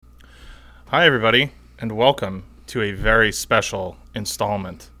Hi, everybody, and welcome to a very special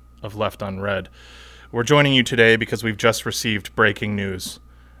installment of Left Unread. We're joining you today because we've just received breaking news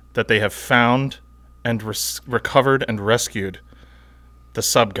that they have found and recovered and rescued the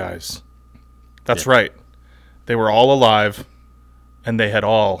sub guys. That's right. They were all alive, and they had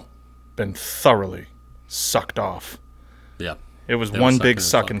all been thoroughly sucked off. Yeah. It was one big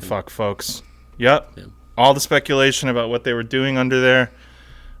suck and fuck, folks. Yep. Yeah. All the speculation about what they were doing under there,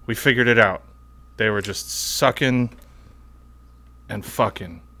 we figured it out. They were just sucking and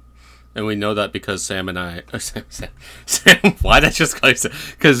fucking. And we know that because Sam and I... Sam, why did I just call you Sam?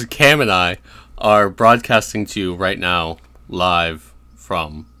 Because Cam and I are broadcasting to you right now, live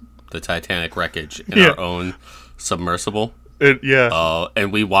from the Titanic wreckage in our own submersible.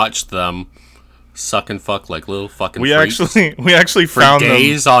 And we watched them suck and fuck like little fucking freaks. We actually found them... For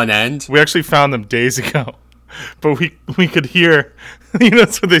days on end. We actually found them days ago. But we could hear,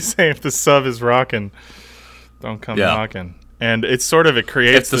 that's what they say, if the sub is rocking, don't come knocking. And it's sort of, it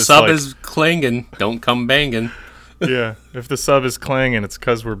creates if the sub is clanging, don't come banging. Yeah, if the sub is clanging, it's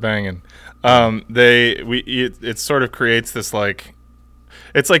because we're banging. It sort of creates this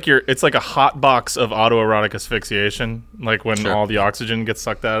it's like a hot box of autoerotic asphyxiation, like when all the oxygen gets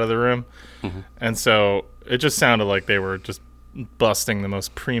sucked out of the room. Mm-hmm. And so it just sounded like they were just busting the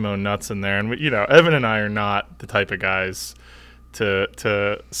most primo nuts in there. And Evan and I are not the type of guys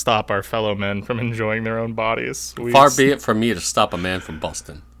to stop our fellow men from enjoying their own bodies. Far be it from me to stop a man from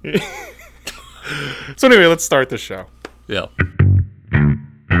busting. So anyway, let's start the show. Yeah.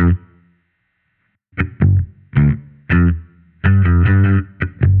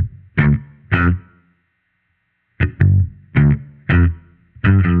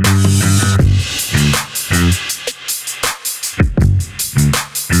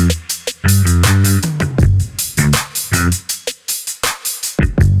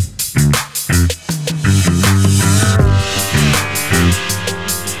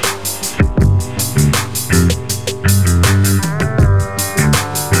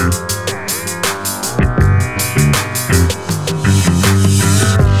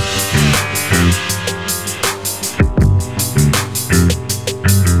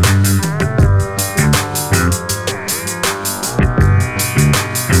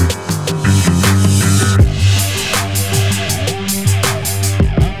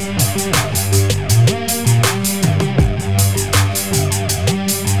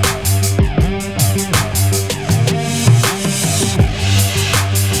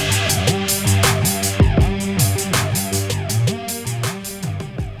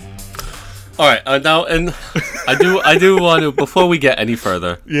 Now, and I do want to, before we get any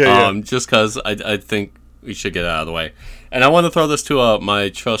further, just because I think we should get it out of the way, and I want to throw this to a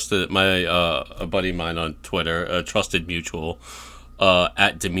buddy of mine on Twitter, a trusted mutual,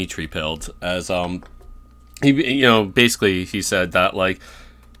 at Dimitri Pild, as he basically he said that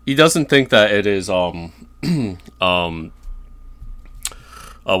he doesn't think that it is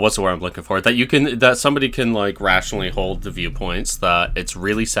what's the word I'm looking for? That somebody can rationally hold the viewpoints that it's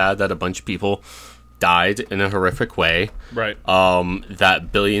really sad that a bunch of people died in a horrific way. Right. That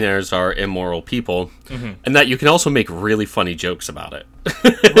billionaires are immoral people, mm-hmm. and that you can also make really funny jokes about it.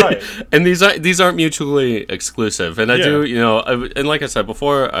 Right. And these aren't mutually exclusive. And I do, and like I said,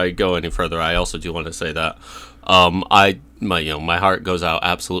 before I go any further, I also do want to say that my heart goes out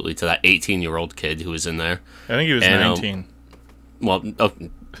absolutely to that 18-year-old kid who was in there. I think he was 19. Well,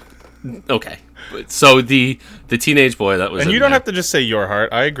 okay. So the teenage boy that was, and you don't have to just say your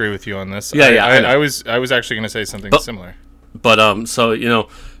heart. I agree with you on this. I was actually going to say something similar. But when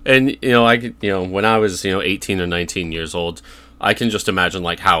I was 18 or 19 years old, I can just imagine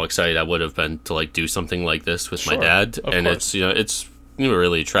how excited I would have been to do something like this with my dad. And course. It's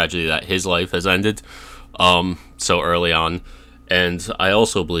really a tragedy that his life has ended so early on. And I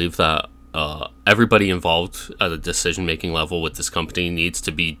also believe that everybody involved at a decision-making level with this company needs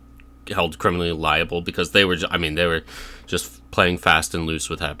to be held criminally liable because they were just playing fast and loose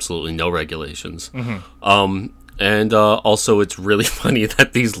with absolutely no regulations. Mm-hmm. And also, it's really funny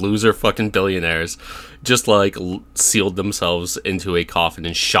that these loser fucking billionaires just sealed themselves into a coffin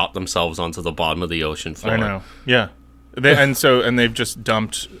and shot themselves onto the bottom of the ocean floor. I know, yeah. They've just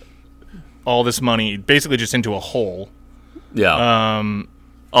dumped all this money basically just into a hole. Yeah.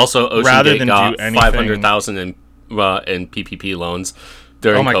 Also, OceanGate got $500,000 in PPP loans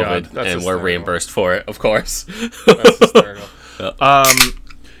during COVID, and we're reimbursed for it, of course. That's hysterical.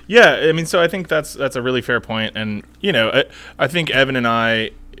 Yeah, so I think that's a really fair point, and I think Evan and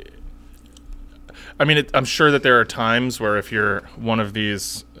I. I'm sure that there are times where if you're one of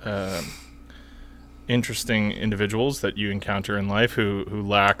these interesting individuals that you encounter in life who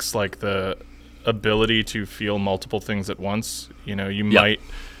lacks like the ability to feel multiple things at once. You know, you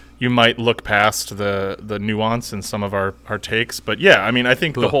might look past the nuance in some of our takes, but yeah, I mean, I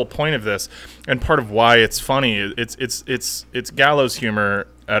think the whole point of this, and part of why it's funny, it's gallows humor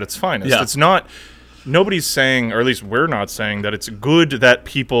at its finest. Yeah. It's not. Nobody's saying, or at least we're not saying, that it's good that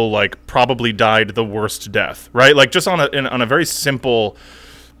people like probably died the worst death, right? Like just on a very simple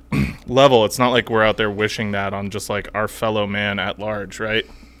level, it's not like we're out there wishing that on just like our fellow man at large, right?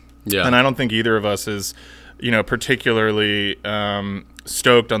 Yeah. And I don't think either of us is, you know, particularly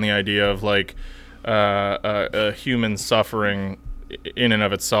stoked on the idea of like a human suffering in and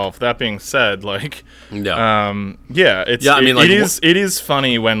of itself. That being said, like, it is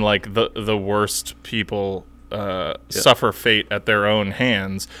funny when like the worst people suffer fate at their own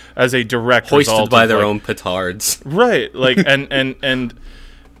hands as a direct hoisted result by of, their like, own petards, right? Like, and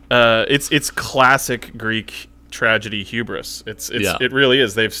it's classic Greek tragedy hubris. It really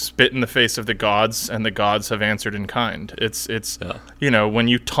is. They've spit in the face of the gods, and the gods have answered in kind. It's you know, when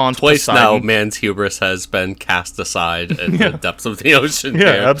you taunt twice Poseidon, now, man's hubris has been cast aside in the depths of the ocean.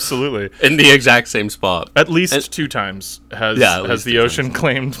 Yeah, absolutely. In the exact same spot. At least 2 times has the ocean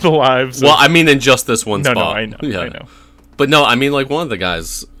claimed the lives. Well, I mean, in just this one spot. No, I know. I know. But no, I mean, like, one of the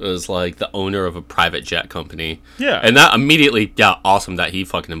guys is, like, the owner of a private jet company. Yeah. And that immediately, awesome that he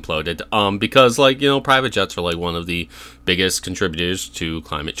fucking imploded. Because, like, you know, private jets are, like, one of the biggest contributors to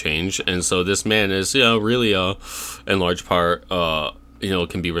climate change. And so this man is, you know, really, in large part, you know,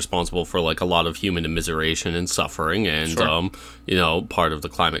 can be responsible for, like, a lot of human immiseration and suffering and, you know, part of the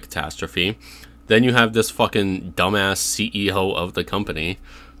climate catastrophe. Then you have this fucking dumbass CEO of the company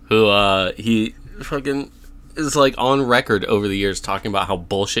who, he fucking is like on record over the years talking about how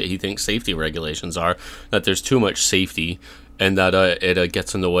bullshit he thinks safety regulations are, that there's too much safety and that it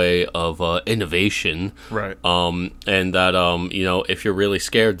gets in the way of innovation, right? And that you know, if you're really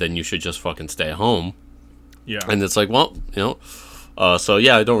scared, then you should just fucking stay home. Yeah. And it's like, well, you know, so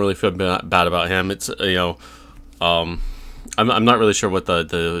yeah, I don't really feel bad about him. It's, you know, I'm not really sure what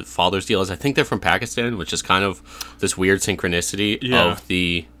the father's deal is. I think they're from Pakistan, which is kind of this weird synchronicity of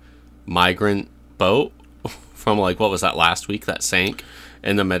the migrant boat from, like, what was that, last week that sank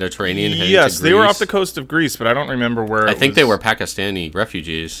in the Mediterranean? Yes, they were off the coast of Greece, but I don't remember where. I think they were Pakistani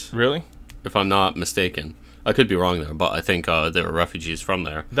refugees. Really? If I'm not mistaken. I could be wrong there, but I think they were refugees from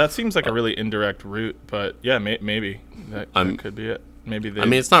there. That seems like a really indirect route, but yeah, maybe. That could be it. Maybe they... I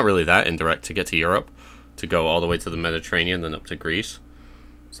mean, it's not really that indirect to get to Europe, to go all the way to the Mediterranean, then up to Greece.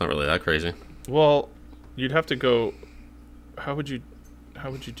 It's not really that crazy. Well, you'd have to go... How would you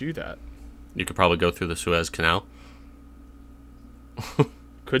do that? You could probably go through the Suez Canal.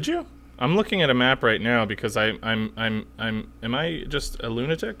 Could you? I'm looking at a map right now because am I just a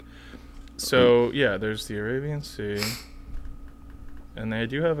lunatic? So yeah, there's the Arabian Sea, and they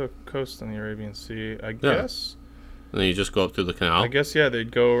do have a coast on the Arabian Sea, I guess. And then you just go up through the canal. I guess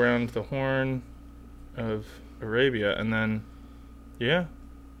they'd go around the Horn of Arabia, and then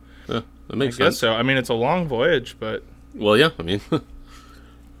that makes sense. I guess so. I mean, it's a long voyage, but well, yeah, I mean.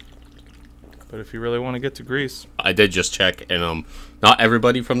 But if you really want to get to Greece... I did just check, and not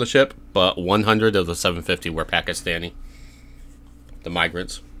everybody from the ship, but 100 of the 750 were Pakistani. The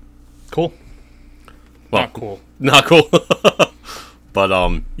migrants. Cool. Well, not cool. Not cool.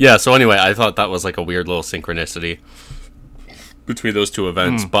 But, yeah, so anyway, I thought that was like a weird little synchronicity between those two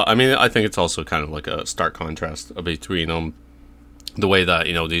events. But, I mean, I think it's also kind of like a stark contrast between the way that,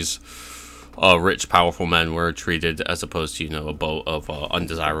 you know, these... rich, powerful men were treated as opposed to, you know, a boat of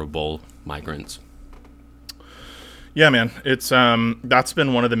undesirable migrants. Yeah, man. It's that's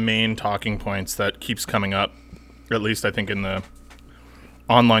been one of the main talking points that keeps coming up, at least I think in the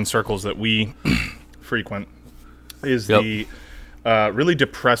online circles that we frequent, is the really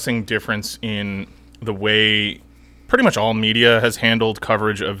depressing difference in the way pretty much all media has handled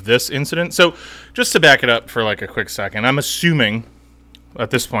coverage of this incident. So just to back it up for like a quick second, I'm assuming... At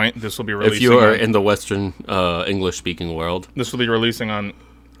this point, this will be releasing... If you are in the Western English-speaking world. This will be releasing on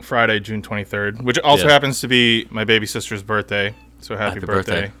Friday, June 23rd, which also happens to be my baby sister's birthday. So happy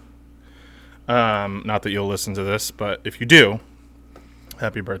birthday. Not that you'll listen to this, but if you do,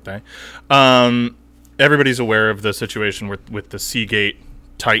 happy birthday. Everybody's aware of the situation with the Seagate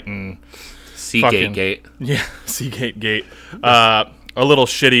Titan... Seagate Gate. Yeah, Seagate Gate. A little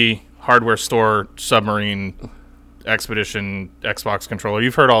shitty hardware store submarine... Expedition Xbox controller.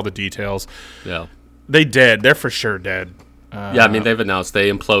 You've heard all the details. Yeah. They're for sure dead. Yeah, I mean, they've announced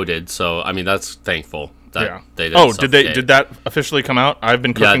they imploded, so I mean, that's thankful that they didn't did that officially come out? I've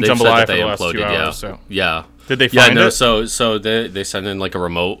been cooking jambalaya for the last 2 hours. So yeah. Did they find it? So they sent in like a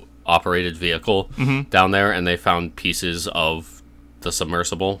remote operated vehicle down there, and they found pieces of the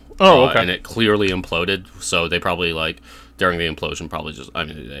submersible. Oh, okay. And it clearly imploded. So they probably during the implosion,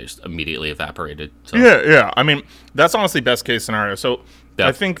 they just immediately evaporated. So. Yeah. I mean, that's honestly best case scenario. So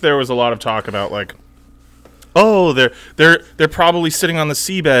I think there was a lot of talk about they're probably sitting on the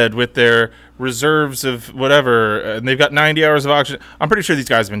seabed with their reserves of whatever, and they've got 90 hours of oxygen. I'm pretty sure these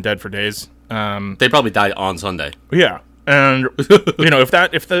guys have been dead for days. They probably died on Sunday. Yeah. And if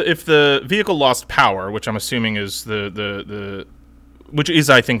the vehicle lost power, which I'm assuming is which is,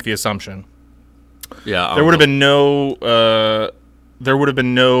 I think, the assumption. Yeah, there would have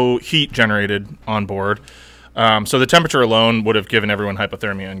been no heat generated on board. So the temperature alone would have given everyone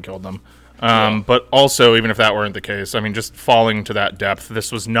hypothermia and killed them. But also, even if that weren't the case, I mean, just falling to that depth,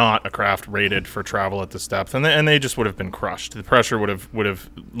 this was not a craft rated for travel at this depth, and they just would have been crushed. The pressure would have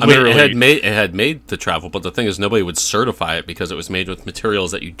literally. I mean, it had made the travel, but the thing is, nobody would certify it because it was made with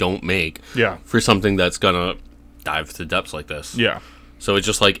materials that you don't make. Yeah. For something that's gonna dive to depths like this. Yeah. So it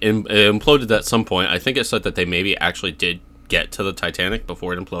just it imploded at some point. I think it said that they maybe actually did get to the Titanic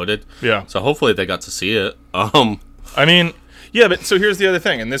before it imploded. Yeah. So hopefully they got to see it. I mean, yeah, but so here's the other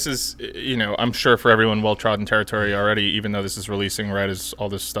thing, and this is, I'm sure for everyone well-trodden territory already, even though this is releasing right as all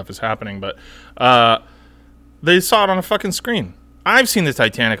this stuff is happening, but they saw it on a fucking screen. I've seen the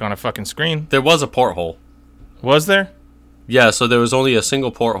Titanic on a fucking screen. There was a porthole. Was there? Yeah, so there was only a single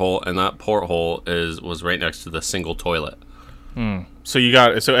porthole, and that porthole was right next to the single toilet. So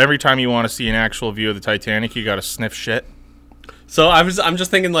every time you want to see an actual view of the Titanic, you got to sniff shit. So I'm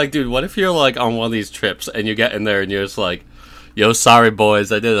just thinking, dude, what if you're on one of these trips and you get in there and you're just like, yo, sorry boys,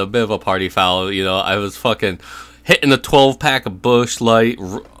 I did a bit of a party foul. I was fucking hitting a 12-pack of Busch Light,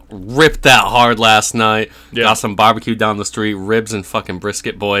 ripped that hard last night. Yeah. Got some barbecue down the street, ribs and fucking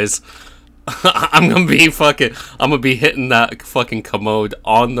brisket, boys. I'm gonna be hitting that fucking commode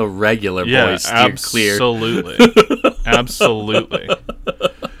on the regular, boys. Absolutely. Absolutely.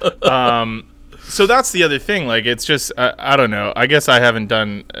 So that's the other thing. It's just I don't know. I guess I haven't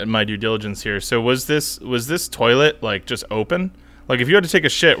done my due diligence here. So was this toilet just open? If you had to take a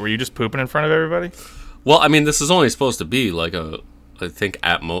shit, were you just pooping in front of everybody? Well, I mean, this is only supposed to be a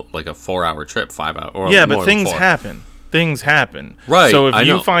 4-hour trip, 5 hour. Or yeah, but things happen. Things happen. Right. So if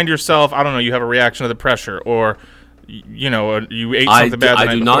you find yourself, I don't know, you have a reaction to the pressure, or you ate something bad.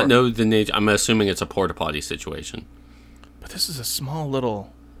 I do not know the nature. I'm assuming it's a porta potty situation. But this is a small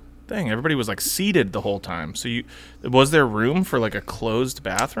little thing. Everybody was seated the whole time. So was there room for a closed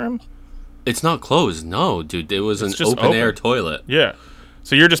bathroom? It's not closed. No, dude. It was an open air toilet. Yeah.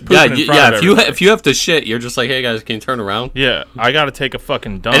 So you're just pooping in front of everybody. If you have to shit, you're just hey guys, can you turn around? Yeah, I got to take a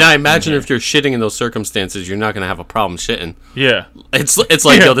fucking dump. And I imagine if you're shitting in those circumstances, you're not going to have a problem shitting. Yeah. It's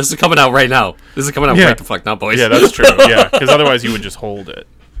yo, this is coming out right now. This is coming out right the fuck now, boys. Yeah, that's true. Yeah, because otherwise you would just hold it.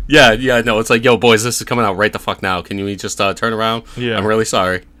 Yeah, no, it's yo, boys, this is coming out right the fuck now. Can you just turn around? Yeah. I'm really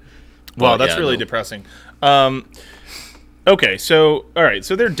sorry. Wow, that's really depressing. Okay, so, all right,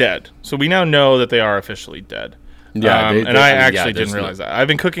 so they're dead. So we now know that they are officially dead. Yeah, I actually didn't realize that. I've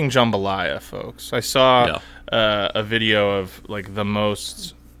been cooking jambalaya, folks. I saw a video of the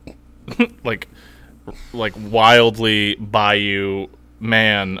most wildly bayou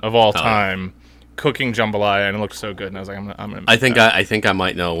man of all time cooking jambalaya, and it looked so good. And I was like, I'm gonna. I think I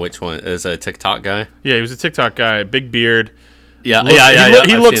might know which one is a TikTok guy. Yeah, he was a TikTok guy, big beard. Yeah,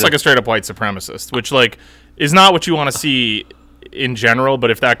 He looks like a straight up white supremacist, which is not what you want to see in general,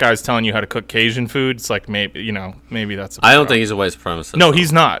 but if that guy's telling you how to cook Cajun food, it's maybe that's I don't think he's a white supremacist. No,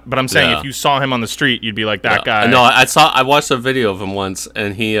 he's not. But I'm saying if you saw him on the street, you'd be like, that guy. No, I watched a video of him once,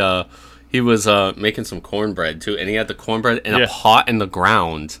 and he was making some cornbread too, and he had the cornbread in a pot in the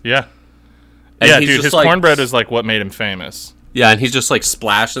ground. Yeah. And yeah, dude, his cornbread is what made him famous. Yeah, and he's just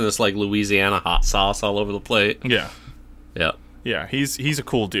splashing this Louisiana hot sauce all over the plate. Yeah. Yeah. Yeah, he's a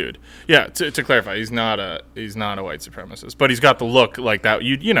cool dude. Yeah, to clarify, he's not a white supremacist, but he's got the look like that.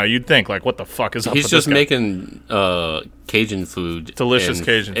 You'd think what the fuck is up with this guy? He's just making Cajun food, delicious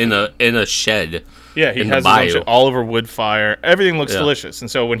Cajun food in a shed. Yeah, he has his own shit all over wood fire. Everything looks delicious,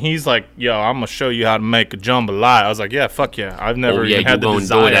 and so when he's like, "Yo, I'm gonna show you how to make a jambalaya," I was like, "Yeah, fuck yeah!" I've never even had the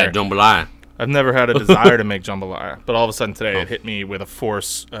desire. That jambalaya. I've never had a desire to make jambalaya, but all of a sudden today it hit me with a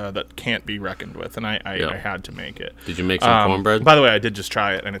force that can't be reckoned with, and I had to make it. Did you make some cornbread? By the way, I did just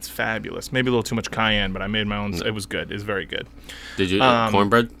try it, and it's fabulous. Maybe a little too much cayenne, but I made my own. It was good. It was very good. Did you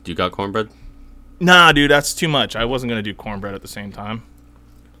cornbread? You got cornbread? Nah, dude, that's too much. I wasn't gonna do cornbread at the same time.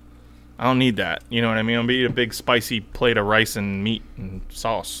 I don't need that. You know what I mean? I'm gonna eat a big spicy plate of rice and meat and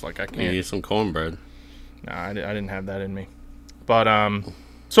sauce. I can't. You need some cornbread. Nah, I didn't have that in me. But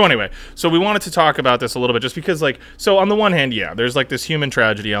So anyway, so we wanted to talk about this a little bit just because, like, so on the one hand, yeah, there's, like, this human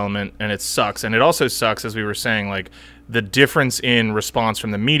tragedy element, and it sucks. And it also sucks, as we were saying, like, the difference in response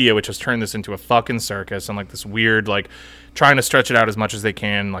from the media, which has turned this into a fucking circus and, like, this weird, like, trying to stretch it out as much as they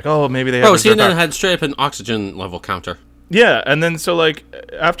can. Like, oh, maybe they have... Oh, CNN had straight up an oxygen level counter. Yeah, and then so, like,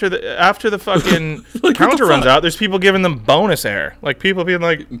 after the fucking like, counter runs out, there's people giving them bonus air. Like, people being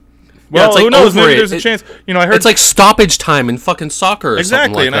like... Well, yeah, like, who knows? Maybe there's a chance. You know, I heard it's like stoppage time in fucking soccer. Or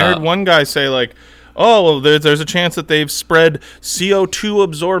something like and that. I heard one guy say like, "Oh, well, there's a chance that they've spread CO2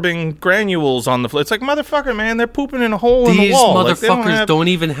 absorbing granules on the floor." It's like, motherfucker, man, they're pooping in a hole in the wall. These motherfuckers don't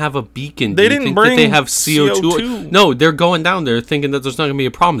even have a beacon. They didn't bring that they have CO2. No, they're going down there thinking that there's not gonna be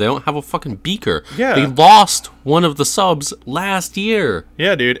a problem. They don't have a fucking beaker. Yeah, they lost one of the subs last year.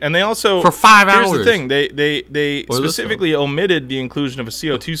 Yeah, dude, and they also for 5 hours. Here's the thing: they specifically omitted the inclusion of a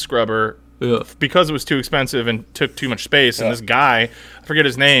CO2 scrubber. Yeah. Because it was too expensive and took too much space, and this guy, I forget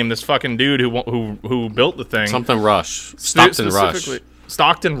his name, this fucking dude who built the thing. Something Rush.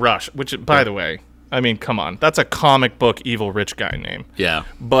 Stockton Rush, which, by the way, I mean, come on. That's a comic book evil rich guy name. Yeah.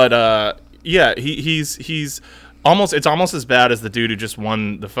 But, yeah, he's almost, it's almost as bad as the dude who just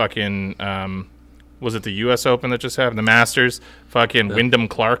won the fucking, was it the U.S. Open that just happened? The Masters? Fucking Wyndham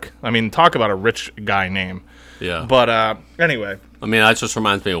Clark. I mean, talk about a rich guy name. Yeah. But, anyway. I mean, that just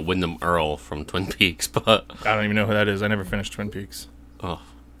reminds me of Wyndham Earl from Twin Peaks, but... I don't even know who that is. I never finished Twin Peaks. Oh.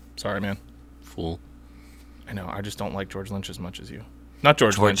 Sorry, man. Fool. I know. I just don't like George Lynch as much as you. Not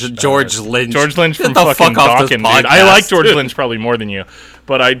George Lynch. George Lynch. George Lynch from fucking Dawkins, dude. I like George Lynch probably more than you,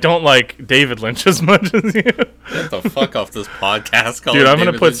 but I don't like David Lynch as much as you. Get the fuck off this podcast. Dude, I'm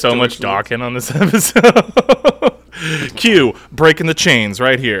going to put so much Dawkins on this episode. Cue, breaking the chains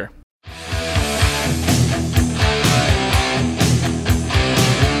right here.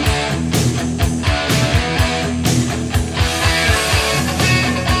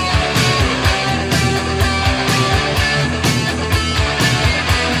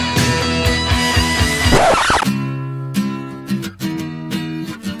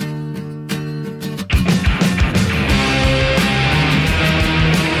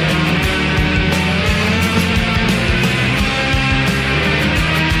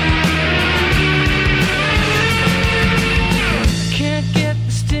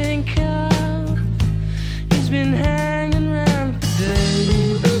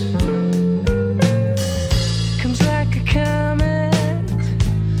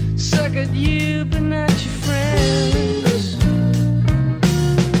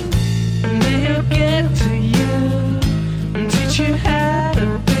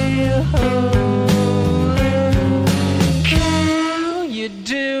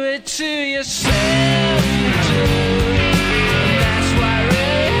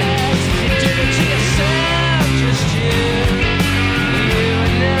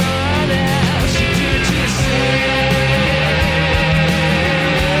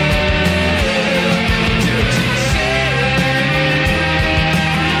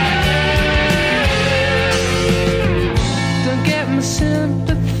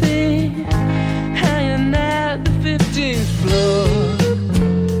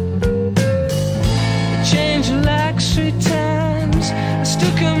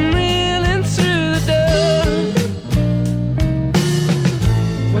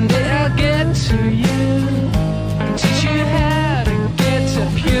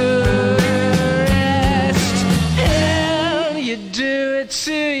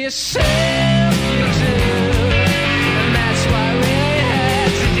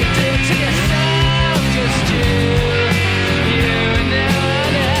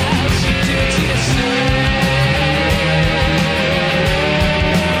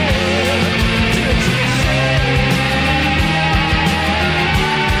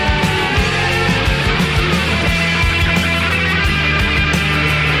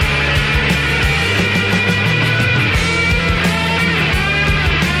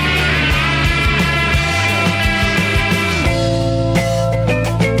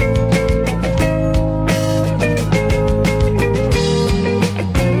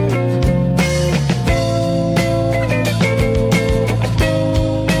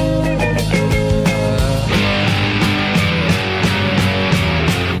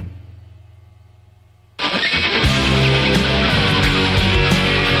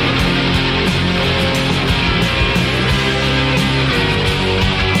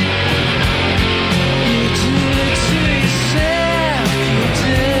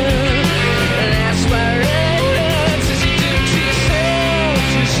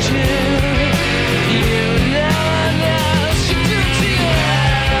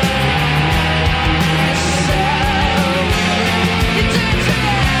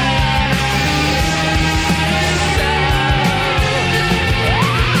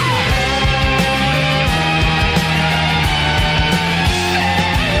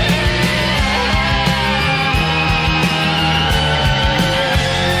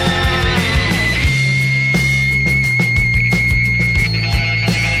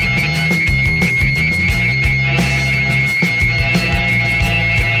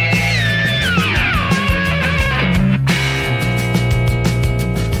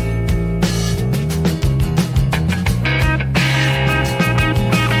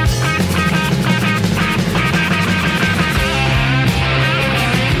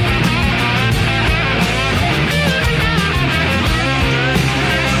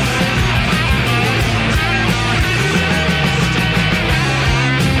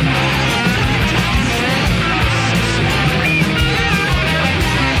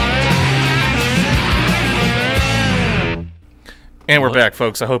 And we're back,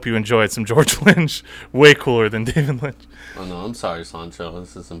 folks. I hope you enjoyed some George Lynch. Way cooler than David Lynch. Oh, no, I'm sorry, Sancho.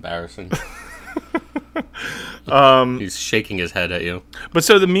 This is embarrassing. He's shaking his head at you. But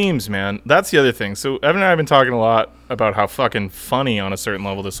so the memes, man, that's the other thing. So Evan and I have been talking a lot about how fucking funny on a certain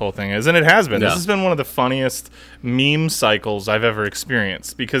level this whole thing is. And it has been. Yeah. This has been one of the funniest meme cycles I've ever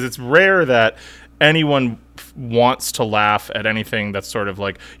experienced. Because it's rare that anyone wants to laugh at anything that's sort of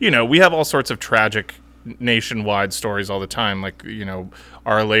like, we have all sorts of tragic nationwide stories all the time, like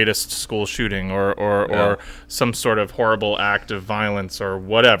our latest school shooting or some sort of horrible act of violence or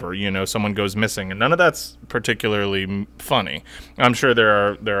whatever, someone goes missing, and none of that's particularly funny. I'm sure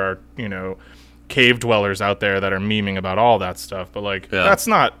there are cave dwellers out there that are memeing about all that stuff, but that's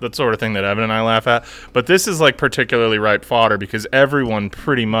not the sort of thing that Evan and I laugh at. But this is particularly ripe fodder because everyone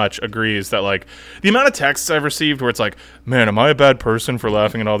pretty much agrees that the amount of texts I've received where it's like, man, am I a bad person for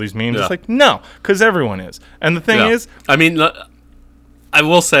laughing at all these memes? It's no, because everyone is. And the thing is, I mean, I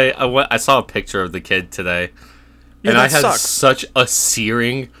will say I saw a picture of the kid today, and I had such a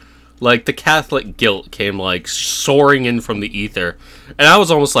searing. The Catholic guilt came soaring in from the ether, and I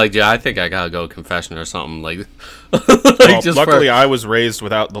was almost like, I think I gotta go confession or something. Luckily, I was raised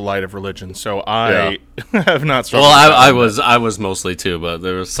without the light of religion, so I have not struggled. Well, I was mostly too, but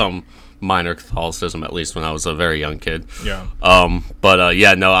there was some minor Catholicism at least when I was a very young kid. Yeah.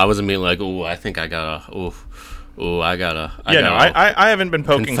 I wasn't being I think I gotta. I haven't been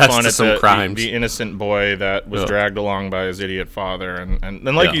poking fun at crimes. The innocent boy that was dragged along by his idiot father, and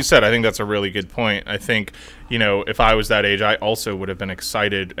you said, I think that's a really good point. I think if I was that age, I also would have been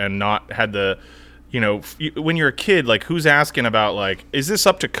excited and not had the, when you're a kid, who's asking about is this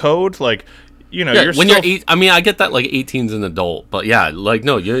up to code? You're when you're I mean, I get that 18's an adult, but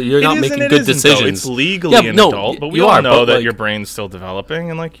no, you're not making good decisions. Though. It's legally an adult, but we all know that your brain's still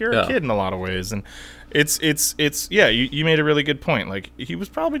developing, and you're a kid in a lot of ways, and. You made a really good point. He was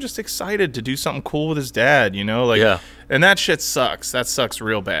probably just excited to do something cool with his dad, and that shit sucks. That sucks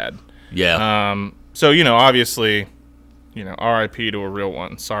real bad. Yeah. So, obviously, RIP to a real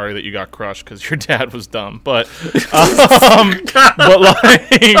one. Sorry that you got crushed because your dad was dumb. But,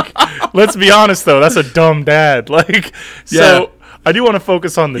 let's be honest, though. That's a dumb dad. So I do want to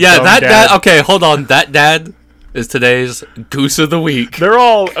focus on the dumb dad. Okay, hold on. That dad is today's Goose of the Week. They're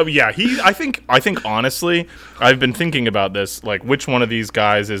all, I think honestly, I've been thinking about this, which one of these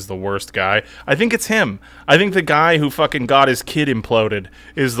guys is the worst guy. I think it's him. I think the guy who fucking got his kid imploded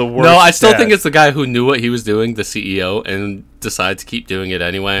is the worst. No, I still think it's the guy who knew what he was doing, the CEO, and decided to keep doing it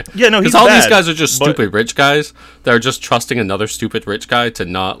anyway. Yeah, no, he's all these guys are just stupid rich guys that are just trusting another stupid rich guy to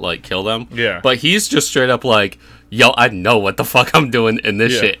not, kill them. Yeah. But he's just straight up yo, I know what the fuck I'm doing, and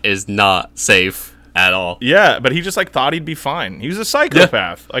this shit is not safe. At all. Yeah, but he just thought he'd be fine. He was a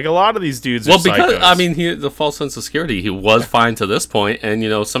psychopath. A lot of these dudes are because psychos. The false sense of security, he was fine to this point, and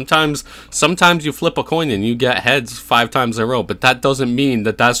sometimes you flip a coin and you get heads 5 times in a row, but that doesn't mean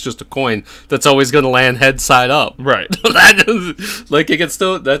that that's just a coin that's always going to land head side up. Right. That's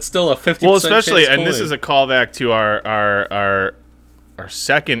still a 50%. Well, especially, and this is a callback to our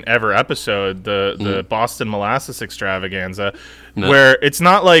second ever episode, the Boston molasses extravaganza, where it's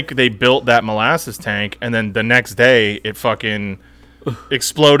not like they built that molasses tank and then the next day it fucking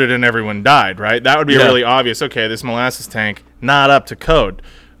exploded and everyone died, right? That would be really obvious. Okay, this molasses tank not up to code.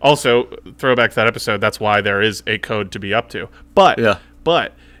 Also, throwback to that episode, that's why there is a code to be up to.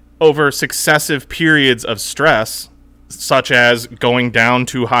 But over successive periods of stress, such as going down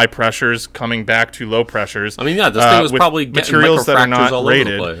to high pressures, coming back to low pressures. I mean, this thing was probably getting materials that are not all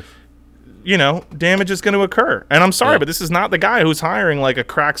rated. Over the place. Damage is going to occur. And I'm sorry, but this is not the guy who's hiring a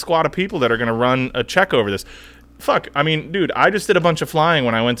crack squad of people that are going to run a check over this. Fuck. I mean, dude, I just did a bunch of flying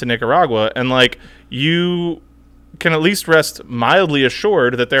when I went to Nicaragua, and you can at least rest mildly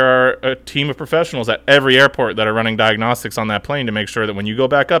assured that there are a team of professionals at every airport that are running diagnostics on that plane to make sure that when you go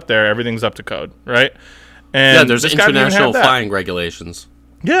back up there, everything's up to code, right? And there's international flying regulations.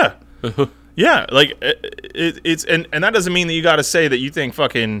 Yeah. Yeah, it's and that doesn't mean that you got to say that you think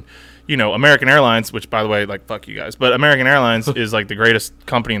fucking, American Airlines, which by the way, fuck you guys, but American Airlines is the greatest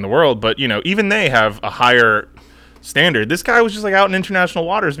company in the world, but even they have a higher standard. This guy was just out in international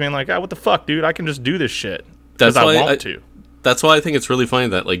waters being what the fuck, dude? I can just do this shit because I want to. That's why I think it's really funny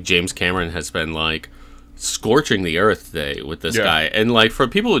that James Cameron has been scorching the earth today with this guy. And for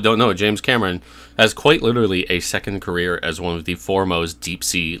people who don't know, James Cameron has quite literally a second career as one of the foremost deep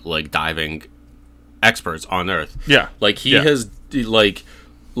sea diving experts on earth. Yeah. He has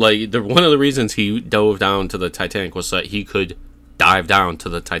one of the reasons he dove down to the Titanic was that he could dive down to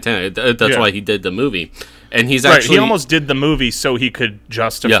the Titanic. That's why he did the movie. And he's actually... he almost did the movie so he could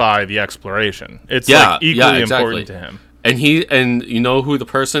justify the exploration. It's equally important to him. And you know who the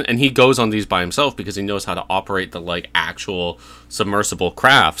person, and he goes on these by himself because he knows how to operate the like actual submersible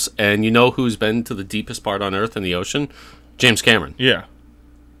crafts. And you know who's been to the deepest part on Earth in the ocean? James Cameron. Yeah.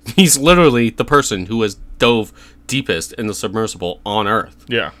 He's literally the person who has dove deepest in the submersible on Earth.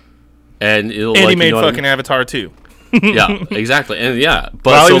 Yeah. And he made fucking Avatar 2. Yeah, exactly. And yeah,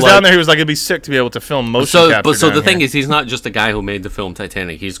 but while he was down there, he was like, it'd be sick to be able to film motion capture. But so the thing is, he's not just a guy who made the film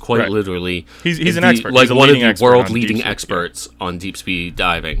Titanic. He's quite literally he's an expert, like one of the world leading experts on deep sea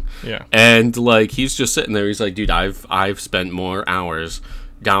diving. Yeah, and like he's just sitting there. He's like, dude, I've spent more hours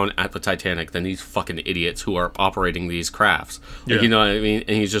down at the Titanic than these fucking idiots who are operating these crafts. Like, you know what I mean?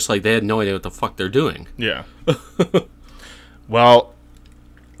 And he's just like, they had no idea what the fuck they're doing. Yeah. Well,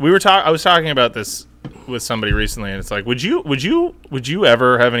 I was talking about this with somebody recently, and it's like, would you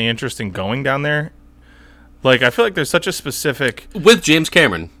ever have any interest in going down there? Like, I feel like there's such a specific with James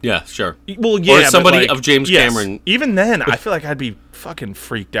Cameron. Yeah, sure. Well, yeah, or somebody of James Cameron. Even then, I feel like I'd be fucking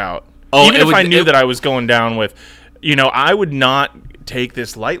freaked out. Even if I knew that I was going down with, I would not take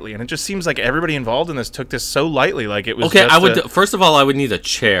this lightly, and it just seems like everybody involved in this took this so lightly. Like it was okay. First of all, I would need a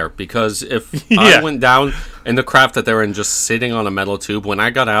chair because if I went down in the craft that they were in, just sitting on a metal tube, when I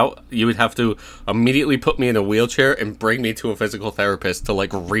got out, you would have to immediately put me in a wheelchair and bring me to a physical therapist to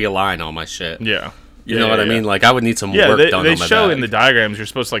like realign all my shit. Yeah. You know what I mean? Like I would need some work done on my back. They show in the diagrams you're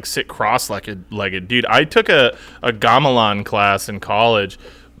supposed to like sit cross-legged. Dude, I took a gamelan class in college.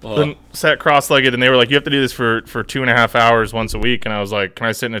 Then sat cross-legged, and they were like, you have to do this for 2.5 hours once a week. And I was like, can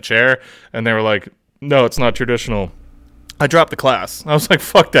I sit in a chair? And they were like, no, it's not traditional. I dropped the class. I was like,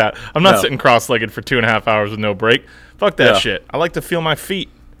 fuck that. I'm not sitting cross-legged for 2.5 hours with no break. Fuck that shit. I like to feel my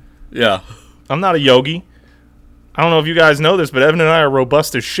feet. Yeah. I'm not a yogi. I don't know if you guys know this, but Evan and I are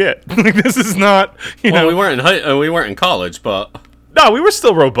robust as shit. This is not, Well, we weren't in college, but no, we were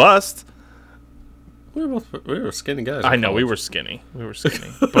still robust. We were skinny guys. I know, we were skinny.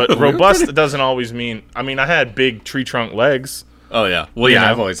 But robust doesn't always mean... I mean, I had big tree trunk legs. Oh, yeah. Well,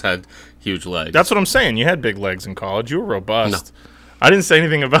 yeah, I've always had huge legs. That's what I'm saying. You had big legs in college. You were robust. No. I didn't say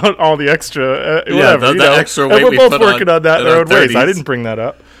anything about all the extra... whatever, the extra weight we're both working on that in our own ways. I didn't bring that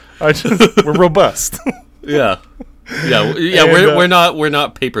up. We're robust. Yeah. We're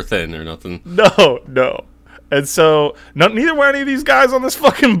not paper thin or nothing. No. And so, neither were any of these guys on this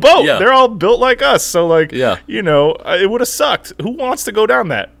fucking boat. Yeah. They're all built like us. So, like, it would have sucked. Who wants to go down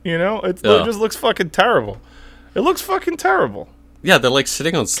that? It just looks fucking terrible. It looks fucking terrible. Yeah, they're like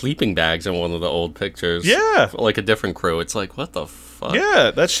sitting on sleeping bags in one of the old pictures. Yeah. Like a different crew. It's like, what the fuck? Yeah,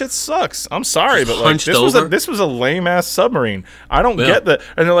 that shit sucks. I'm sorry, but like, this was a lame-ass submarine. I don't get that.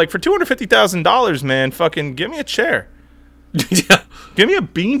 And they're like, for $250,000, man, fucking give me a chair. Yeah. Give me a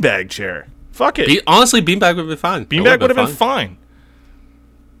beanbag chair. Fuck it. Honestly, beanbag would be fine. Beanbag would have been fine.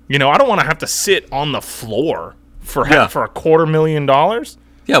 I don't want to have to sit on the floor for $250,000.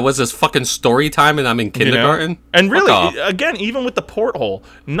 Yeah, was this fucking story time and I'm in kindergarten? And really, again, even with the porthole,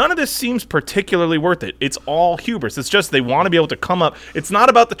 none of this seems particularly worth it. It's all hubris. It's just they want to be able to come up. It's not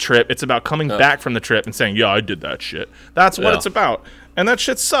about the trip. It's about coming back from the trip and saying, yeah, I did that shit. That's what it's about. And that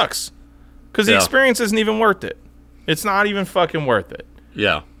shit sucks. Because the experience isn't even worth it. It's not even fucking worth it.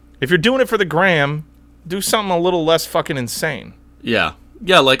 Yeah. If you're doing it for the gram, do something a little less fucking insane. Yeah.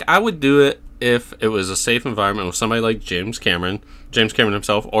 Yeah, like, I would do it if it was a safe environment with somebody like James Cameron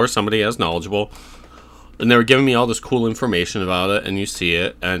himself, or somebody as knowledgeable, and they were giving me all this cool information about it, and you see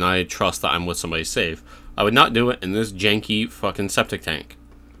it, and I trust that I'm with somebody safe. I would not do it in this janky fucking septic tank.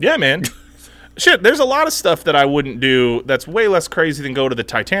 Yeah, man. Shit, there's a lot of stuff that I wouldn't do that's way less crazy than go to the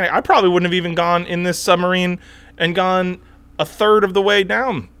Titanic. I probably wouldn't have even gone in this submarine and gone a third of the way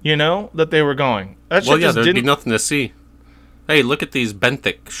down, that they were going. That shit there'd be nothing to see. Hey, look at these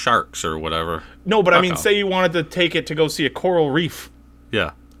benthic sharks or whatever. No, but I mean, say you wanted to take it to go see a coral reef.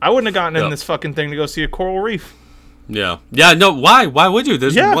 Yeah. I wouldn't have gotten in this fucking thing to go see a coral reef. Yeah. Yeah, no, why? Why would you?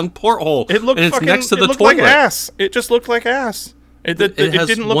 There's one porthole. It looked and it's next to the toilet. Like ass. It just looked like ass. It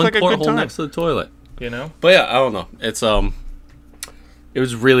didn't look like a good time. Next to the toilet. But yeah, I don't know. It's it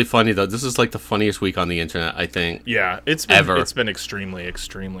was really funny though. This is like the funniest week on the internet, I think. Yeah, it's been extremely,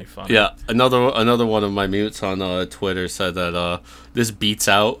 extremely funny. Yeah, another one of my mutes on Twitter said that this beats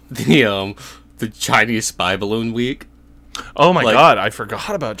out the Chinese spy balloon week. Oh my god, I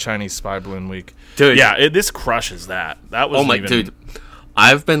forgot about Chinese spy balloon week. Dude, yeah, this crushes that. That was dude.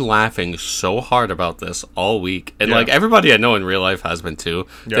 I've been laughing so hard about this all week, and like everybody I know in real life has been too.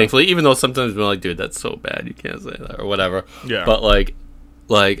 Yeah. Thankfully, even though sometimes we're like, dude, that's so bad, you can't say that or whatever. Yeah, but like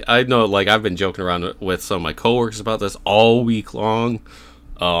I know, like I've been joking around with some of my coworkers about this all week long.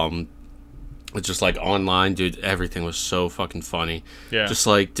 It's just like online, dude. Everything was so fucking funny. Yeah, just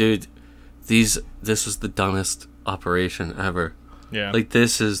like, dude, this was the dumbest operation ever. Yeah. Like,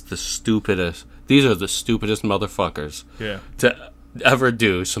 this is the stupidest. These are the stupidest motherfuckers. Yeah. To ever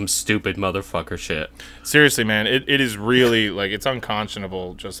do some stupid motherfucker shit. Seriously, man, it is really, like, it's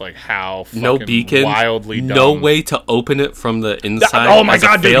unconscionable just, like, how fucking no beacon, wildly dumb. No way to open it from the inside. Oh my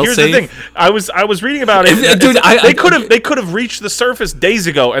god, dude, here's the thing. I was reading about it. Dude, they could have reached the surface days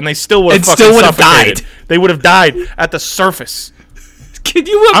ago and they still would have fucking suffocated. Died. They would have died at the surface. Can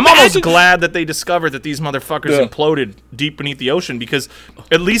you imagine? I'm almost glad that they discovered that these motherfuckers imploded deep beneath the ocean, because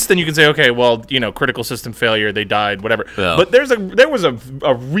at least then you can say, okay, well, you know, critical system failure, they died, whatever. Yeah. But there was a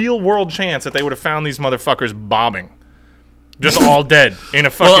real world chance that they would have found these motherfuckers bobbing, just all dead in a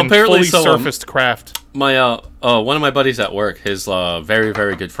fucking fully surfaced craft. My one of my buddies at work, his very,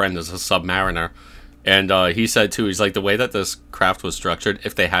 very good friend is a submariner. And he said, too, he's like, the way that this craft was structured,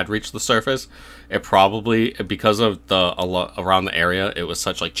 if they had reached the surface, it probably, because of around the area, it was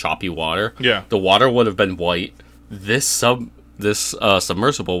such, like, choppy water. Yeah. The water would have been white. This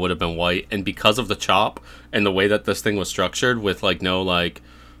submersible would have been white. And because of the chop and the way that this thing was structured with, like, no, like,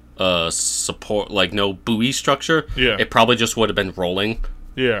 support, like, no buoy structure, it probably just would have been rolling.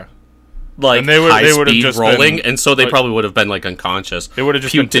 Yeah. Like, and they would have just rolling, been, and so they probably would have been, like, unconscious. They would have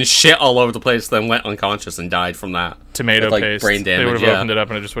just puked and shit all over the place, then went unconscious and died from that. Tomato with, like, paste. Brain damage. They would have opened it up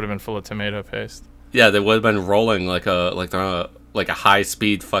and it just would have been full of tomato paste. Yeah, they would have been rolling like a high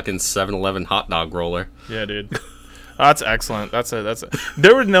speed fucking 7-Eleven hot dog roller. Yeah, dude. That's excellent.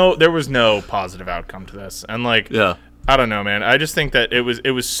 There was no positive outcome to this, and like, yeah. I don't know, man. I just think that it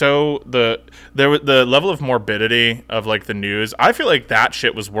was so the level of morbidity of like the news. I feel like that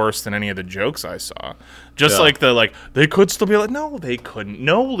shit was worse than any of the jokes I saw. Just like they could still be like, no, they couldn't.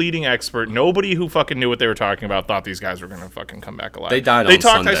 No leading expert, nobody who fucking knew what they were talking about thought these guys were gonna fucking come back alive. They died. They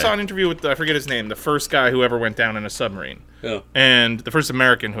talked. Sunday. I saw an interview with, I forget his name, the first guy who ever went down in a submarine. Yeah. And the first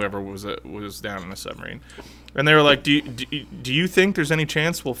American who ever was down in a submarine. And they were like, do you think there's any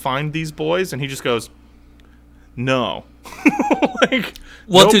chance we'll find these boys? And he just goes, no. Like,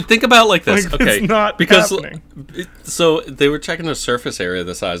 well, nope. Dude, think about it like this. Like, okay, it's not happening. So they were checking a surface area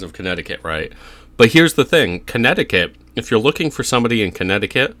the size of Connecticut, right? But here's the thing. Connecticut, if you're looking for somebody in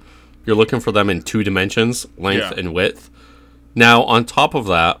Connecticut, you're looking for them in 2 dimensions, length and width. Now, on top of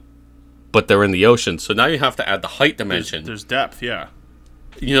that, but they're in the ocean, so now you have to add the height dimension. There's depth, yeah.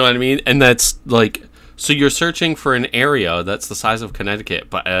 You know what I mean? And that's like... So you're searching for an area that's the size of Connecticut,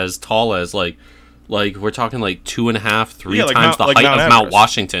 but as tall as, like we're talking like 2.5, 3 times the height of Mount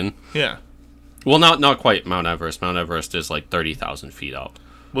Washington. Yeah. Well, not quite Mount Everest. Mount Everest is like 30,000 feet up.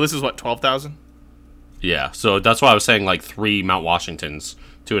 Well, this is what, 12,000? Yeah, so that's why I was saying like 3 Mount Washingtons,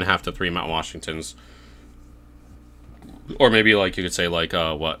 2.5 to 3 Mount Washingtons, or maybe like you could say like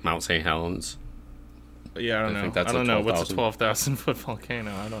what, Mount St. Helens. Yeah, I don't know. I don't know. What's a 12,000 foot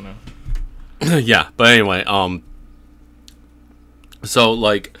volcano? I don't know. Yeah, but anyway, so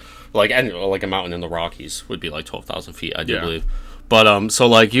like a mountain in the Rockies would be like 12,000 feet, I do believe. But so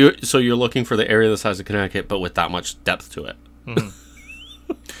you're looking for the area the size of Connecticut, but with that much depth to it.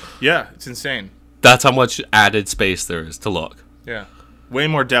 Mm-hmm. Yeah, it's insane. That's how much added space there is to look. Yeah, way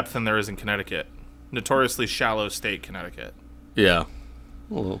more depth than there is in Connecticut. Notoriously shallow state, Connecticut. Yeah,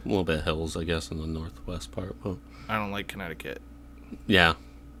 a little bit of hills, I guess, in the northwest part. But I don't like Connecticut. Yeah,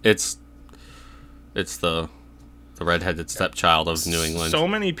 it's the redheaded stepchild of New England. So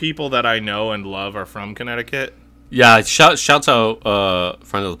many people that I know and love are from Connecticut. Yeah, shouts out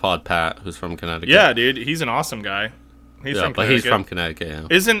friend of the pod, Pat, who's from Connecticut. Yeah, dude, he's an awesome guy. He's from Connecticut. He's from Connecticut. Yeah.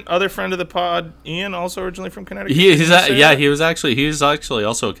 Isn't other friend of the pod Ian also originally from Connecticut? He was actually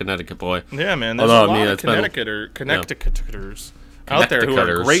also a Connecticut boy. Yeah, man. There's a lot of Connecticuters out there who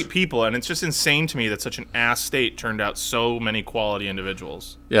are great people, and it's just insane to me that such an ass state turned out so many quality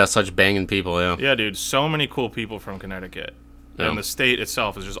individuals. Yeah, such banging people. Yeah. Yeah, dude. So many cool people from Connecticut. And the state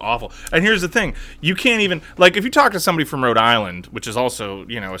itself is just awful. And here's the thing. You can't even... Like, if you talk to somebody from Rhode Island, which is also,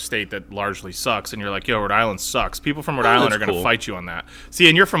 a state that largely sucks, and you're like, yo, Rhode Island sucks, people from Rhode Island are going to fight you on that. See,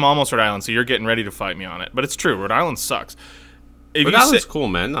 and you're from almost Rhode Island, so you're getting ready to fight me on it. But it's true. Rhode Island sucks. Rhode Island's cool,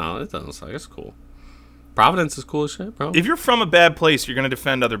 man. No, it doesn't suck. It's cool. Providence is cool as shit, bro. If you're from a bad place, you're going to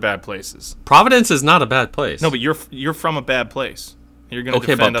defend other bad places. Providence is not a bad place. No, but you're from a bad place. You're going to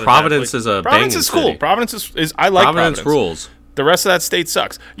defend but other Providence bad is a Providence is cool. City. Providence is I like Providence. Providence rules. The rest of that state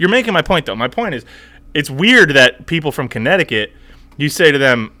sucks. You're making my point, though. My point is, it's weird that people from Connecticut, you say to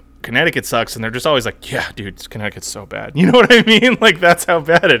them, Connecticut sucks, and they're just always like, yeah, dude, Connecticut's so bad. You know what I mean? Like, that's how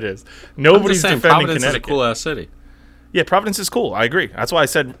bad it is. Nobody's defending Providence Connecticut. Is a cool-ass city. Yeah, Providence is cool. I agree. That's why I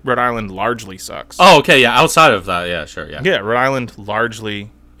said Rhode Island largely sucks. Oh, okay, yeah. Outside of that, yeah, sure, yeah. Yeah, Rhode Island largely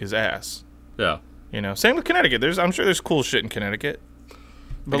is ass. Yeah. Same with Connecticut. I'm sure there's cool shit in Connecticut.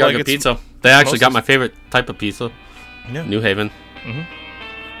 They got good pizza. They actually got my favorite type of pizza. Yeah. New Haven. Mm-hmm.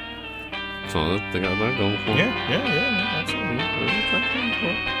 So they got that going for them. Yeah, absolutely.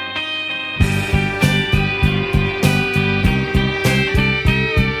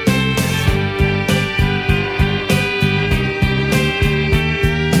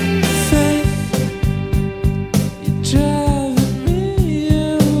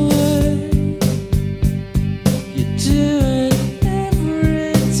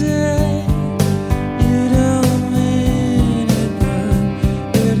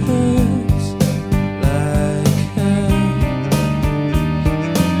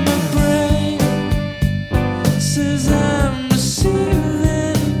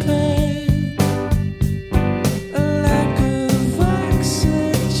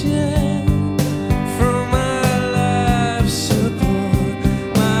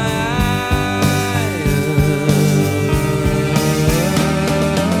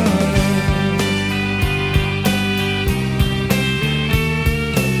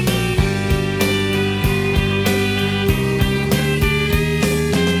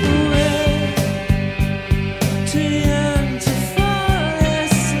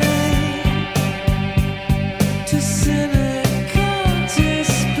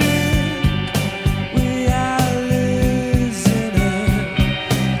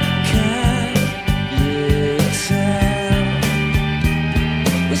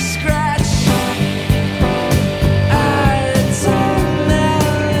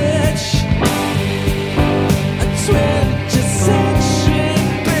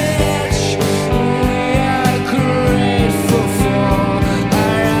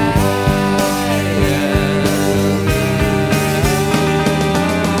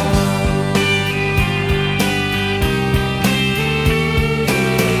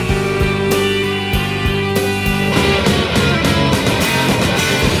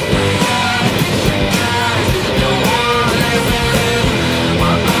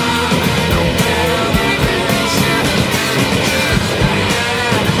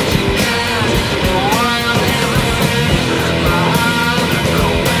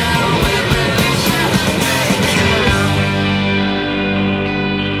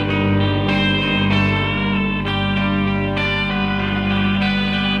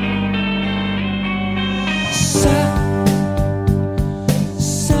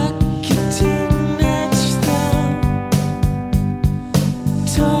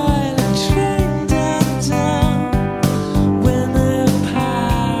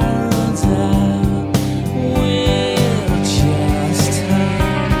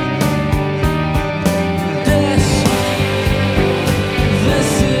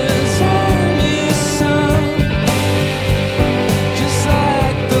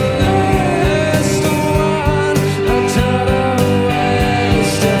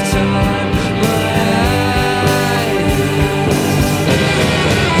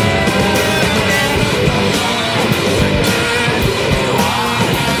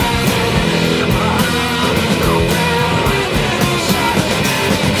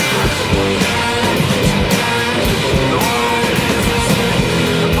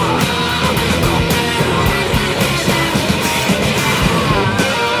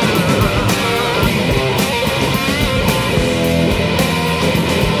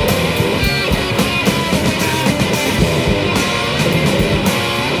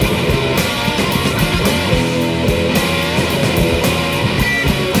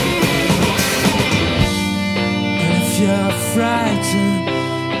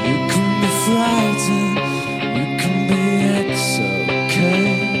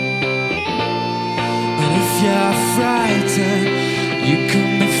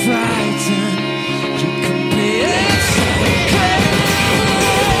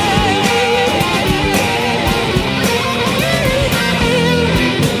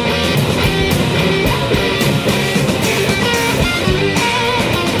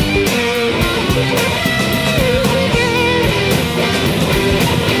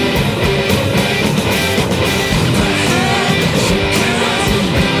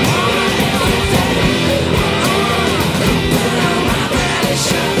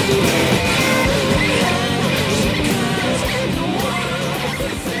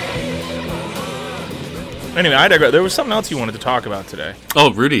 Anyway, I digress. There was something else you wanted to talk about today.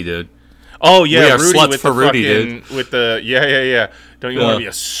 Oh, Rudy, dude. Oh, yeah, we are Rudy sluts with for the Rudy, fucking, dude. With the, yeah. Don't you want to be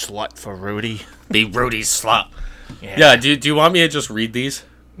a slut for Rudy? Be Rudy's slut. Yeah, do you want me to just read these?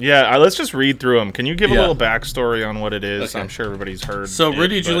 Yeah, let's just read through them. Can you give a little backstory on what it is? Okay. I'm sure everybody's heard. So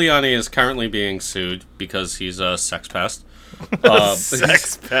Rudy Giuliani is currently being sued because he's a sex pest.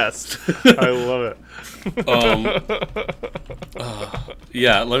 Sex pest. I love it.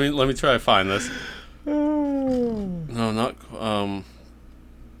 Yeah, let me try to find this. No, not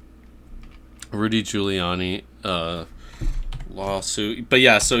Rudy Giuliani lawsuit. But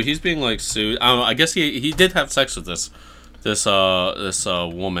yeah, so he's being like sued. I don't know. I guess he did have sex with this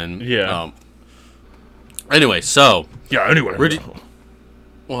woman. Yeah. Anyway, so Rudy.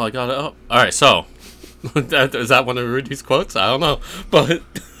 Well, I got it up. All right, so is that one of Rudy's quotes? I don't know, but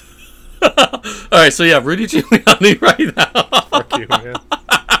all right. So yeah, Rudy Giuliani right now. Fuck you, man.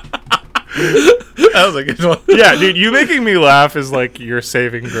 That was a good one. Yeah, dude, you making me laugh is like your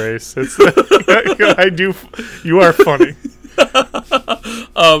saving grace. It's I do. You are funny.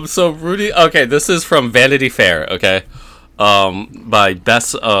 So Rudy. Okay, this is from Vanity Fair. Okay, by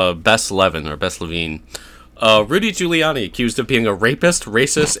Bess Levin or Bess Levine. Rudy Giuliani accused of being a rapist,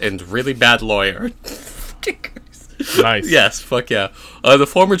 racist, and really bad lawyer. Nice. Yes, fuck yeah. The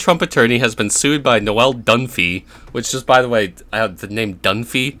former Trump attorney has been sued by Noelle Dunphy, which is, by the way, the name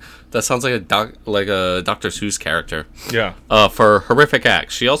Dunphy. That sounds like a Dr. Seuss character. Yeah. For horrific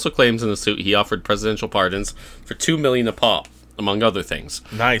acts. She also claims in the suit he offered presidential pardons for $2 million a pop, among other things.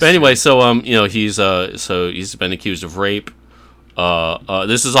 Nice. But anyway, so he's been accused of rape.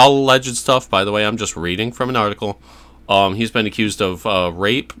 This is all alleged stuff, by the way. I'm just reading from an article. He's been accused of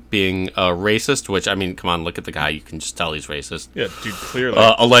rape, being racist, which, I mean, come on, look at the guy. You can just tell he's racist. Yeah, dude, clearly.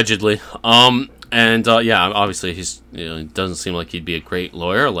 Allegedly. Yeah, obviously he's, doesn't seem like he'd be a great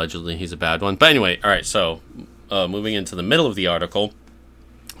lawyer. Allegedly, he's a bad one. But anyway, all right, so moving into the middle of the article.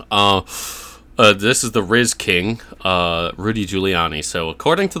 This is the Riz King, Rudy Giuliani. So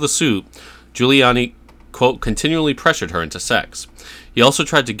according to the suit, Giuliani, quote, continually pressured her into sex. He also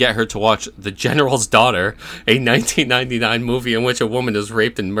tried to get her to watch The General's Daughter, a 1999 movie in which a woman is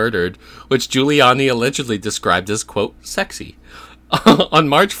raped and murdered, which Giuliani allegedly described as, quote, sexy. On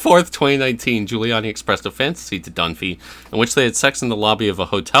March 4th, 2019, Giuliani expressed a fantasy to Dunphy in which they had sex in the lobby of a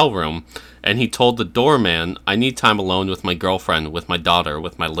hotel room, and he told the doorman, I need time alone with my girlfriend, with my daughter,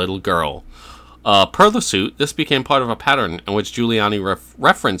 with my little girl. Per the suit, this became part of a pattern in which Giuliani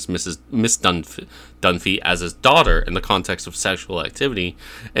referenced Miss Dunphy as his daughter in the context of sexual activity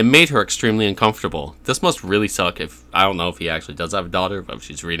and made her extremely uncomfortable. This must really suck I don't know if he actually does have a daughter, but if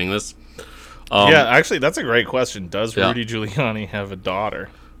she's reading this. Yeah, actually, that's a great question. Does Rudy Giuliani have a daughter?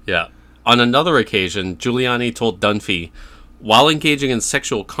 Yeah. On another occasion, Giuliani told Dunphy, while engaging in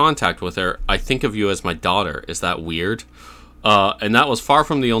sexual contact with her, I think of you as my daughter. Is that weird? And that was far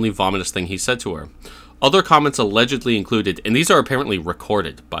from the only vomitous thing he said to her. Other comments allegedly included, and these are apparently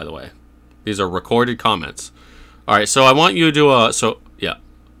recorded, by the way. These are recorded comments. All right, so I want you to, yeah.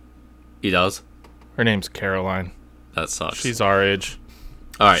 He does? Her name's Caroline. That sucks. She's our age.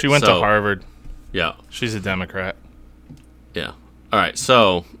 All right, she went to Harvard. Yeah. She's a Democrat. Yeah. All right,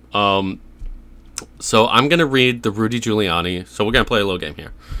 so I'm going to read the Rudy Giuliani. So we're going to play a little game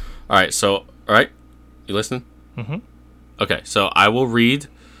here. All right, you listening? Mm-hmm. Okay, so I will read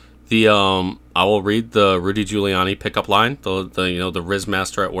the Rudy Giuliani pickup line, the Riz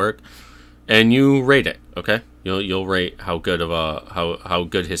Master at work, and you rate it. Okay, you'll rate how good how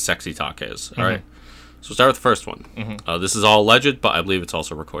good his sexy talk is. All right. So start with the first one. Mm-hmm. This is all alleged, but I believe it's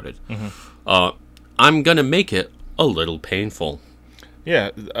also recorded. Mm-hmm. I'm gonna make it a little painful. Yeah,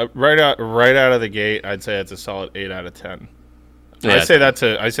 right out of the gate, I'd say it's a solid 8 out of 10. Yeah, I say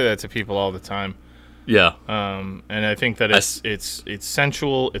that to people all the time. Yeah. And I think that it's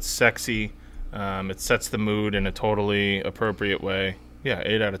sensual, it's sexy, it sets the mood in a totally appropriate way. Yeah,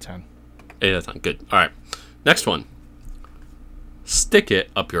 8 out of 10. 8 out of 10. Good. All right. Next one. Stick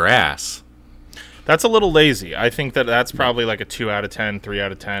it up your ass. That's a little lazy. I think that's probably like a 2 out of 10, 3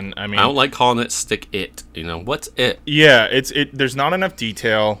 out of 10. I mean, I don't like calling it stick it. What's it? Yeah, there's not enough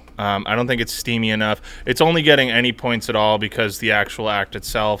detail. I don't think it's steamy enough. It's only getting any points at all because the actual act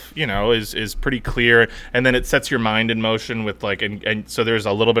itself, is pretty clear, and then it sets your mind in motion with and so there's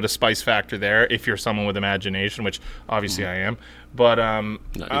a little bit of spice factor there if you're someone with imagination, which obviously I am. But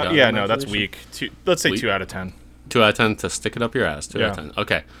that's weak. Let's say 2 out of 10. 2 out of 10 to stick it up your ass. 2 out of 10.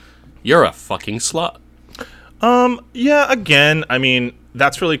 Okay. You're a fucking slut. Yeah, again, I mean,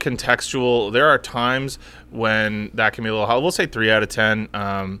 that's really contextual. There are times when that can be a little hot. We'll say 3 out of 10.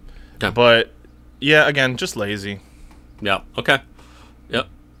 But, yeah, again, just lazy. Yeah, okay. Yep.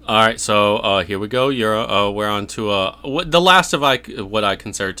 All right, so here we go. We're on to the last of what I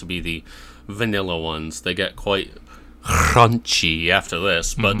consider to be the vanilla ones. They get quite crunchy after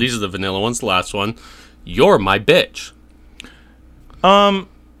this, but these are the vanilla ones. The last one. You're my bitch.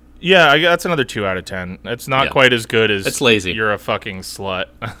 Yeah, that's another 2 out of 10. It's not quite as good as it's lazy. You're a fucking slut.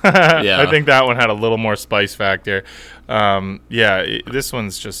 Yeah. I think that one had a little more spice factor. This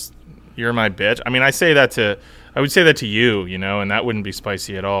one's just, you're my bitch. I mean, I would say that to you, and that wouldn't be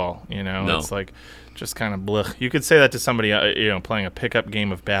spicy at all. No. It's like just kind of blech. You could say that to somebody, playing a pickup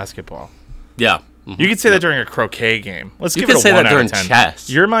game of basketball. Yeah. Mm-hmm. You could say that during a croquet game. Let's give it it a 1 out of 10. You could say that during chess.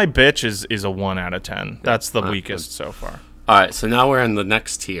 You're my bitch is a 1 out of 10. That's the weakest so far. All right, so now we're in the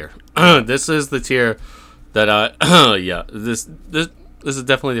next tier. This is the tier that this is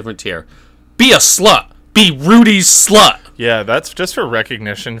definitely a different tier. Be a slut. Be Rudy's slut. Yeah, that's just for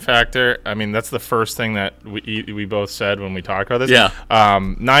recognition factor. I mean, that's the first thing that we both said when we talked about this. Yeah.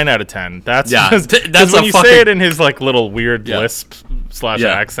 9 out of 10. That's that's when you say it in his like little weird lisp /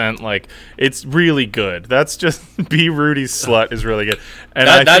 accent, like it's really good. That's just be Rudy's slut is really good.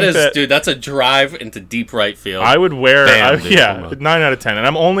 And dude, that's a drive into deep right field. I would wear 9 out of 10.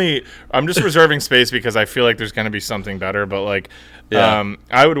 And I'm just reserving space because I feel like there's going to be something better, but like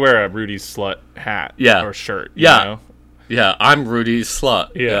I would wear a Rudy's slut hat or shirt, you know? Yeah, I'm Rudy's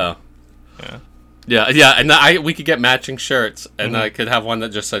slut. Yeah. And we could get matching shirts, and I could have one that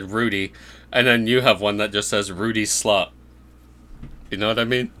just said Rudy, and then you have one that just says Rudy's slut. You know what I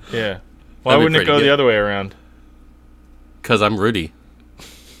mean? Yeah. Why wouldn't it go the other way around? Because I'm Rudy.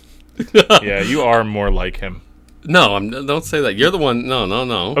 Yeah, you are more like him. No, don't say that. You're the one. No.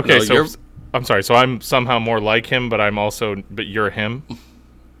 Okay, no, I'm sorry. So I'm somehow more like him, but you're him.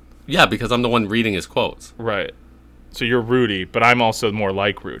 Yeah, because I'm the one reading his quotes. Right. So you're Rudy, but I'm also more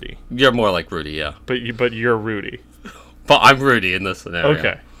like Rudy. You're more like Rudy, yeah. But you're Rudy. But I'm Rudy in this scenario.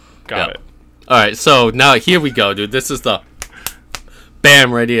 Okay. Got it. All right, so now here we go, dude. This is the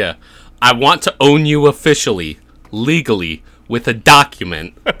bam right here. I want to own you officially, legally, with a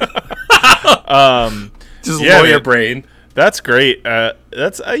document. Just lawyer brain. That's great.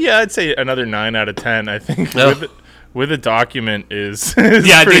 I'd say another 9 out of 10. I think with a document is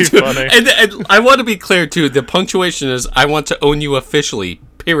pretty funny. And I want to be clear too. The punctuation is I want to own you officially.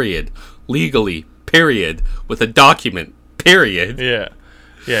 Period. Legally. Period. With a document. Period. Yeah.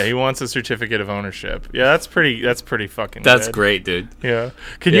 Yeah, he wants a certificate of ownership. Yeah, that's pretty fucking That's good. great, dude. Yeah.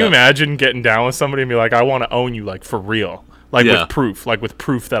 Can you imagine getting down with somebody and be like, I want to own you, like, for real? Like, with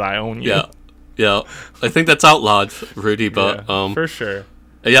proof that I own you. Yeah. I think that's outlawed, Rudy, but... for sure.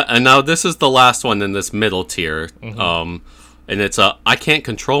 Yeah, and now this is the last one in this middle tier. And it's I can't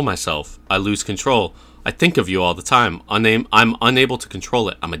control myself. I lose control. I think of you all the time. I'm unable to control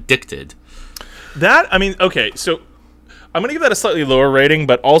it. I'm addicted. Okay, so... I'm going to give that a slightly lower rating,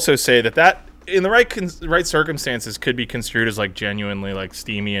 but also say that in the right circumstances could be construed as like genuinely like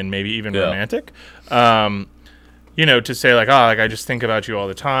steamy and maybe even romantic. To say like, I just think about you all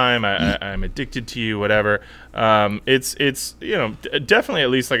the time. I'm addicted to you, whatever. It's definitely at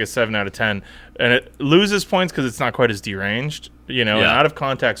least like a 7 out of 10, and it loses points because it's not quite as deranged. And out of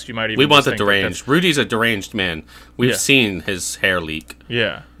context, you might even. We want the deranged. Rudy's a deranged man. We've seen his hair leak.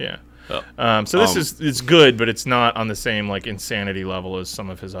 Yeah. So this is good, but it's not on the same like insanity level as some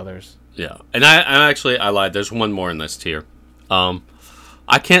of his others. Yeah, and I lied. There's one more in this tier.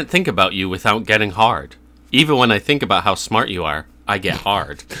 I can't think about you without getting hard. Even when I think about how smart you are, I get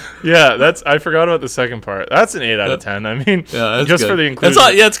hard. Yeah, I forgot about the second part. That's an 8 out of 10. I mean, just good. for the inclusion.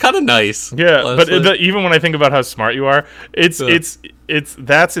 It's kind of nice. Yeah, but even when I think about how smart you are,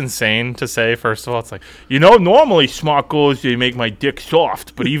 that's insane to say. First of all, it's like normally smart girls they make my dick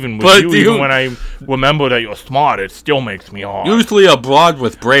soft, but even with even when I remember that you're smart, it still makes me hard. Usually, a broad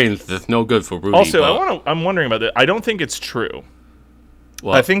with brains that's no good for Rudy. Also, I'm wondering about that. I don't think it's true.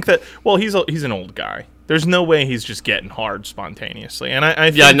 What? I think that he's an old guy. There's no way he's just getting hard spontaneously, and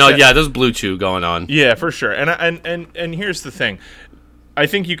I think there's blue chew going on. Yeah, for sure. And here's the thing, I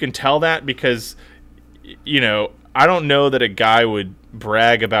think you can tell that because, I don't know that a guy would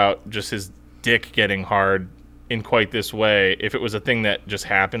brag about just his dick getting hard in quite this way if it was a thing that just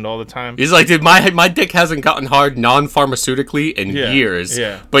happened all the time. He's like, dude, my dick hasn't gotten hard non-pharmaceutically in years.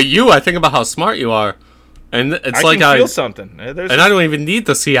 Yeah. But I think about how smart you are. And it's I can feel something. I don't even need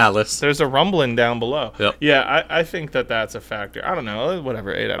the Cialis. There's a rumbling down below. Yep. Yeah, I think that's a factor. I don't know,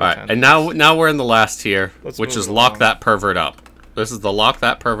 whatever, 8 out of 10. And now we're in the last tier, which is Lock That Pervert Up. This is the Lock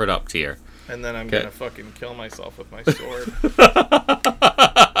That Pervert Up tier. And then I'm going to fucking kill myself with my sword.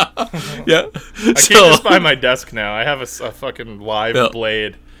 Yeah. I can't just by my desk now. I have a fucking live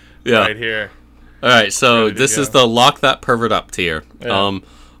blade right here. All right, so this is the Lock That Pervert Up tier. Yeah.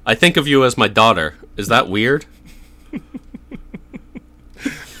 I think of you as my daughter. Is that weird?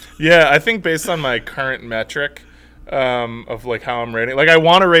 Yeah, I think based on my current metric, of like how I'm rating. Like I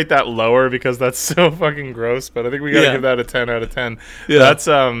want to rate that lower because that's so fucking gross, but I think we gotta give that a 10 out of 10. Yeah.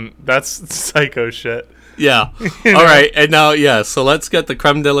 That's psycho shit. Yeah. All right, and now so let's get the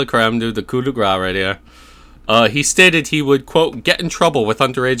creme de la creme, dude, the coup de grace right here. He stated he would, quote, get in trouble with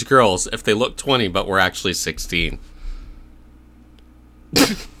underage girls if they look 20 but were actually 16.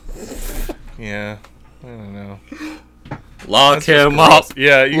 Yeah, I don't know. Lock him up.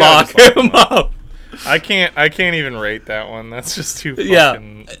 Yeah, you lock him up. I can't even rate that one. That's just too fucking... Yeah,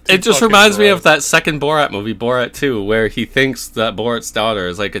 it just reminds me gross. of that second Borat movie, Borat 2, where he thinks that Borat's daughter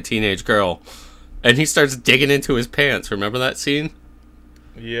is like a teenage girl. And he starts digging into his pants. Remember that scene?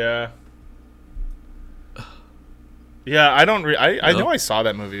 Yeah. Yeah, I don't... I know I saw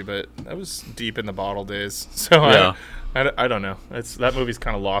that movie, but that was deep in the bottle days. So yeah. I don't know. That movie's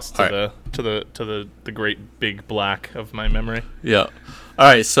kind of lost to the great big black of my memory. Yeah. All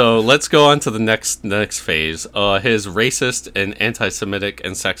right, so let's go on to the next phase. His racist and anti-Semitic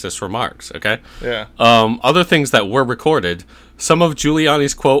and sexist remarks. Okay. Yeah. Other things that were recorded. Some of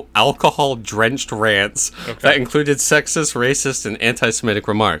Giuliani's, quote, alcohol-drenched rants that included sexist, racist, and anti-Semitic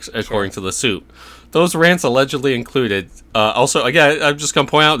remarks, according to the suit. Those rants allegedly included, also, again, I'm just going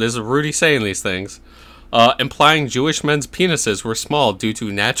to point out, this is Rudy saying these things, implying Jewish men's penises were small due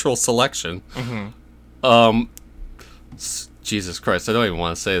to natural selection. Mm-hmm. Jesus Christ, I don't even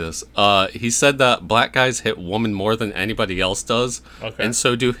want to say this. He said that black guys hit women more than anybody else does, and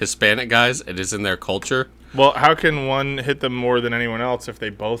so do Hispanic guys. It is in their culture. Well, how can one hit them more than anyone else if they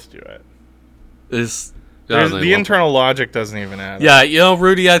both do it? The internal logic doesn't even add. Yeah,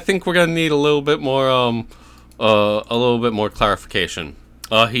 Rudy, I think we're gonna need a little bit more clarification.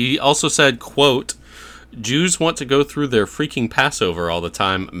 He also said, quote, Jews want to go through their freaking Passover all the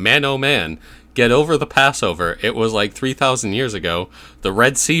time. Man, oh man. Get over the Passover. It was like 3,000 years ago. The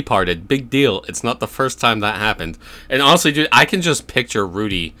Red Sea parted. Big deal. It's not the first time that happened. And honestly, dude, I can just picture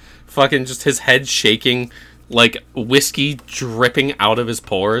Rudy fucking just his head shaking, like whiskey dripping out of his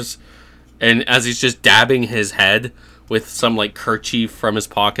pores. And as he's just dabbing his head with some like kerchief from his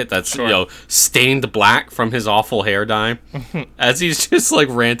pocket that's, stained black from his awful hair dye. As he's just like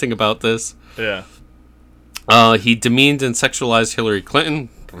ranting about this. Yeah. He demeaned and sexualized Hillary Clinton.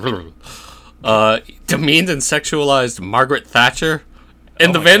 Demeaned and sexualized Margaret Thatcher.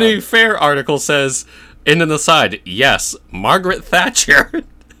 And the Vanity Fair article says, in an aside, yes, Margaret Thatcher.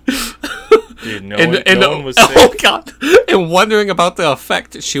 Dude, no one was saying... Oh, God. And wondering about the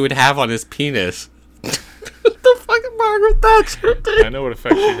effect she would have on his penis. The fucking Margaret Thatcher, dude. I know what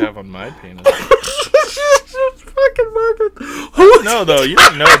effect she'd have on my penis. Fucking Margaret. No, though, you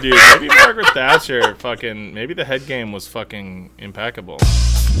don't know, dude. Maybe Margaret Thatcher maybe the head game was fucking impeccable.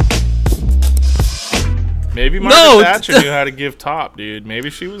 Maybe Margaret Thatcher knew how to give top, dude. Maybe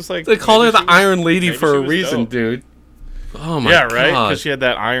she was like... They call her the Iron Lady for a reason, dude. Oh, my God. Yeah, right? Because she had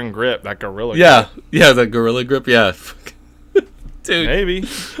that iron grip, that gorilla grip. Yeah, the gorilla grip, yeah. Dude. Maybe.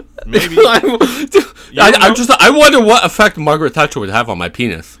 I wonder what effect Margaret Thatcher would have on my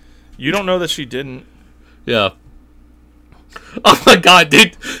penis. You don't know that she didn't. Yeah. Oh, my God,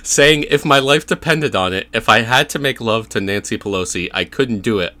 dude. Saying, if my life depended on it, if I had to make love to Nancy Pelosi, I couldn't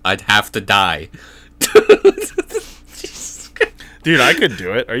do it. I'd have to die. Dude, I could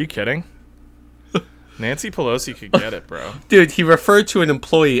do it. Are you kidding? Nancy Pelosi could get it, bro. Dude, he referred to an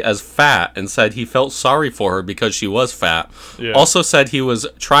employee as fat and said he felt sorry for her because she was fat. Yeah. Also said he was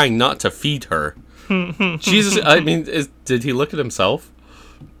trying not to feed her. Jesus, I mean, did he look at himself?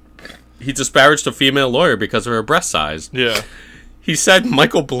 He disparaged a female lawyer because of her breast size. Yeah. He said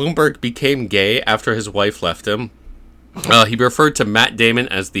Michael Bloomberg became gay after his wife left him. He referred to Matt Damon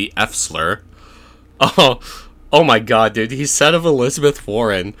as the F slur. Oh my God, dude. He said of Elizabeth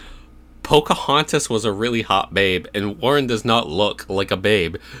Warren, Pocahontas was a really hot babe, and Warren does not look like a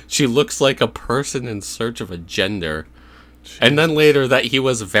babe. She looks like a person in search of a gender. Jeez. And then later that he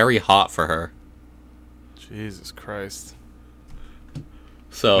was very hot for her. Jesus Christ.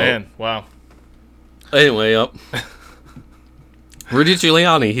 So, man, wow. Anyway, Rudy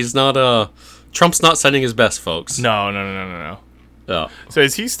Giuliani, he's not, Trump's not sending his best, folks. No. Yeah. So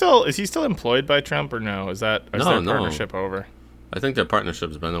is he still employed by Trump or no? Is their partnership over? I think their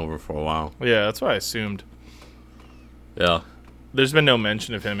partnership's been over for a while. Yeah, that's what I assumed. Yeah. There's been no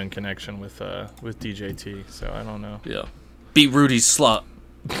mention of him in connection with DJT, so I don't know. Yeah. Beat Rudy's slut.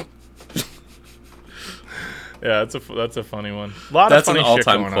 Yeah, that's a funny one. That's of funny shit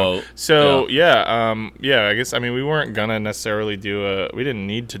going quote. On. So yeah, I guess we weren't gonna necessarily we didn't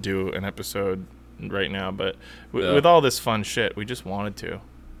need to do an episode right now, but with all this fun shit, we just wanted to.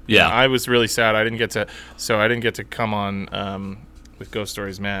 Yeah, I was really sad. I didn't get to come on with Ghost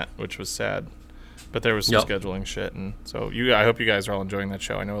Stories Matt, which was sad. But there was some scheduling shit, and so I hope you guys are all enjoying that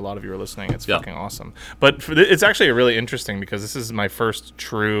show. I know a lot of you are listening. It's fucking awesome. But it's actually really interesting because this is my first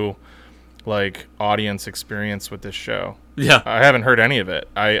true, like, audience experience with this show. Yeah. I haven't heard any of it.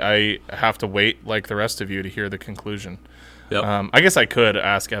 I have to wait, like the rest of you, to hear the conclusion. Yep. I guess I could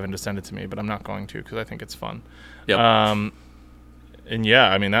ask Evan to send it to me, but I'm not going to because I think it's fun. Yep. And yeah,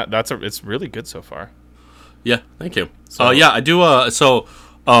 I mean it's really good so far. Yeah, thank you. I do.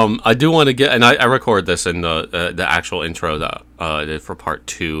 I do want to get, and I record this in the actual intro that I did for part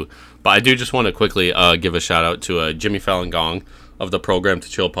 2, but I do just want to quickly give a shout out to Jimmy Fallon Gong of the Program to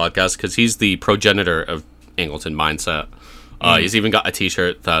Chill podcast, because he's the progenitor of Angleton Mindset. He's even got a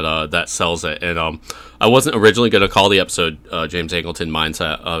T-shirt that sells it, and I wasn't originally going to call the episode James Angleton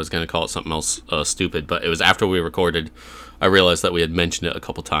Mindset. I was going to call it something else stupid, but it was after we recorded I realized that we had mentioned it a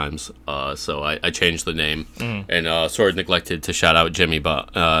couple times, so I changed the name and sort of neglected to shout out Jimmy,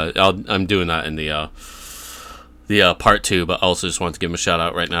 but I'm doing that in the part 2, but I also just wanted to give him a shout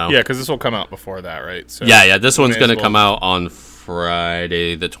out right now. Yeah, because this will come out before that, right? So yeah, this one's going to come out on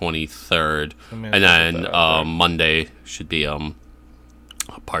Friday the 23rd, and then Monday should be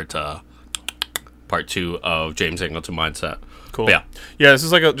part 2 of James Angleton Mindset. Cool. But yeah. This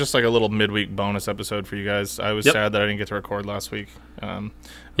is like just like a little midweek bonus episode for you guys. I was sad that I didn't get to record last week. I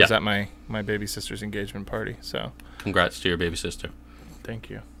was at my baby sister's engagement party. So congrats to your baby sister. Thank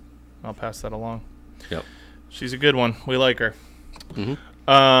you. I'll pass that along. Yep. She's a good one. We like her.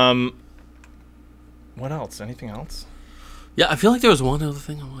 Mm-hmm. What else? Anything else? Yeah, I feel like there was one other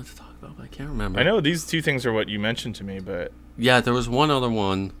thing I wanted to talk about, but I can't remember. I know these 2 things are what you mentioned to me, but yeah, there was one other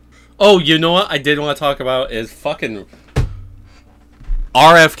one. Oh, you know what I did want to talk about is fucking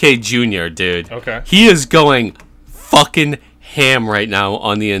RFK Jr., dude. Okay. He is going fucking ham right now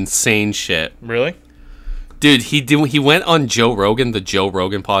on the insane shit. Really? Dude, he went on Joe Rogan, the Joe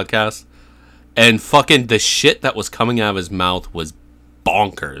Rogan podcast, and fucking the shit that was coming out of his mouth was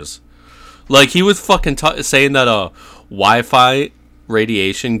bonkers. Like, he was fucking saying that Wi-Fi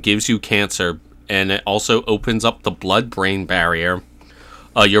radiation gives you cancer, and it also opens up the blood-brain barrier,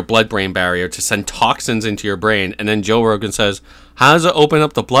 your blood-brain barrier, to send toxins into your brain. And then Joe Rogan says, how does it open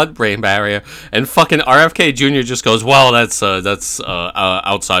up the blood-brain barrier? And fucking RFK Jr. just goes, well, that's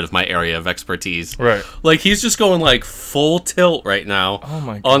outside of my area of expertise. Right. Like, he's just going, like, full tilt right now. Oh,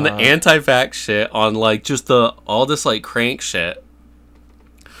 my God. On the anti-vax shit, on, like, just all this, like, crank shit.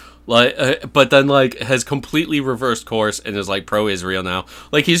 Like, but then, like, has completely reversed course and is, like, pro-Israel now.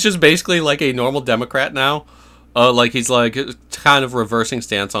 Like, he's just basically, like, a normal Democrat now. Like, he's, like, kind of reversing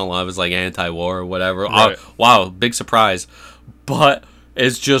stance on a lot of his, like, anti-war or whatever. Right. Wow, big surprise. But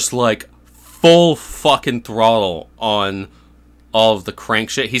it's just, like, full fucking throttle on all of the crank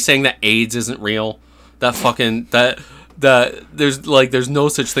shit. He's saying that AIDS isn't real. That fucking... that there's no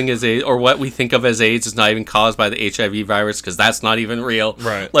such thing as AIDS, or what we think of as AIDS is not even caused by the HIV virus, because that's not even real.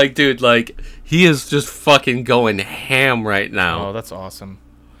 Right. Like, dude, like, he is just fucking going ham right now. Oh, that's awesome.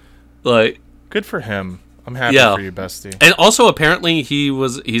 Like, good for him. I'm happy for you, bestie. And also, apparently,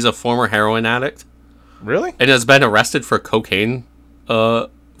 he's a former heroin addict. Really? And has been arrested for cocaine,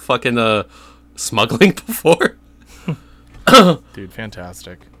 smuggling before. Dude,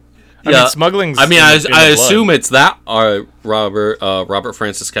 fantastic. I mean, smuggling's... I mean, I assume it's that Robert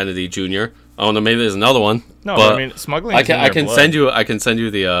Francis Kennedy Jr. I don't know, maybe there's another one. No, but I mean, smuggling. I can send you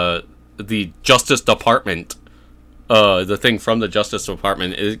the Justice Department. The thing from the Justice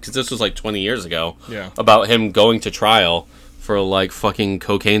Department, because this was like 20 years ago. Yeah. About him going to trial for like fucking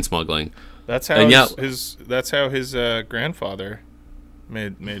cocaine smuggling. That's how his grandfather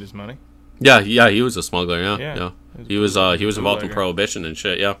made his money. Yeah, he was a smuggler. Yeah. He was involved in prohibition and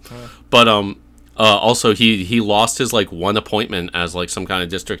shit. Yeah. But also he lost his like one appointment as like some kind of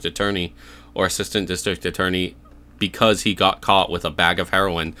district attorney or assistant district attorney, because he got caught with a bag of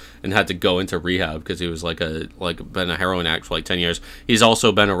heroin and had to go into rehab because he was been a heroin addict for like 10 years. He's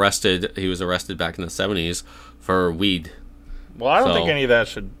also been arrested. He was arrested back in the 70s for weed. Well, I don't think any of that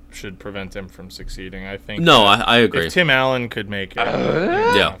should prevent him from succeeding. I think I agree. If Tim Allen could make it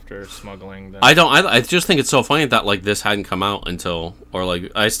after smuggling, then I just think it's so funny that like this hadn't come out until, or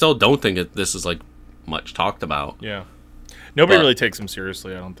like I still don't think this is like much talked about. Yeah. Nobody really takes him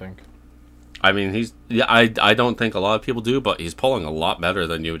seriously, I don't think. I mean, I don't think a lot of people do, but he's pulling a lot better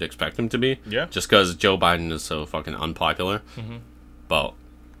than you would expect him to be. Yeah. Just because Joe Biden is so fucking unpopular. Mm-hmm. But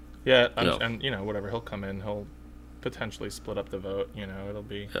yeah, and whatever, he'll come in, he'll potentially split up the vote. It'll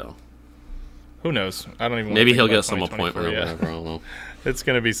be. Yeah. Who knows? I don't even. Maybe he'll get some appointment or whatever. I don't know. It's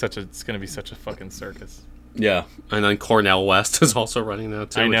gonna be such a fucking circus. Yeah, and then Cornel West is also running now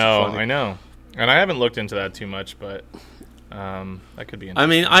too. I know. And I haven't looked into that too much, but That could be interesting. I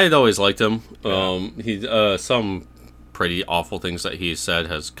mean, I had always liked him. Yeah. He some pretty awful things that he said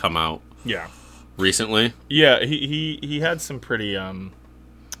has come out. Yeah. Recently. Yeah, he had some pretty I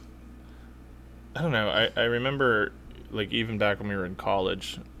don't know. I remember, like, even back when we were in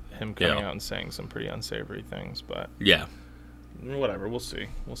college, him coming out and saying some pretty unsavory things. But yeah, whatever. We'll see.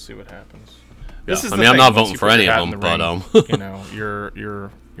 We'll see what happens. Yeah. I mean, I'm not voting for any of them, but you know,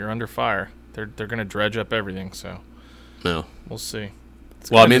 you're under fire. They're gonna dredge up everything. So no, we'll see.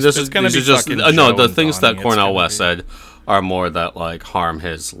 Well, I mean, these are just no. The things that Cornel West said are more that like harm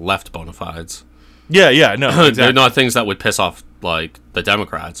his left bona fides. Yeah, no, exactly. They're not things that would piss off like the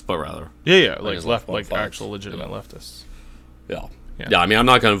Democrats, but rather like left, like actual legitimate leftists. Yeah. I mean, I'm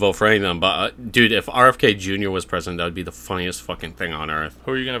not going to vote for any of them, but dude, if RFK Jr. was president, that would be the funniest fucking thing on earth.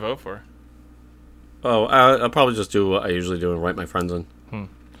 Who are you going to vote for? Oh, I'll probably just do what I usually do and write my friends in.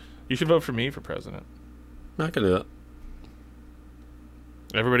 You should vote for me for president. I'm not going to do that.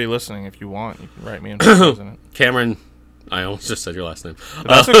 Everybody listening, if you want, you can write me in for president. Cameron, I almost just said your last name.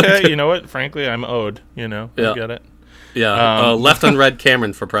 That's okay. You know what? Frankly, I'm owed. You know, I get it. Yeah, left unread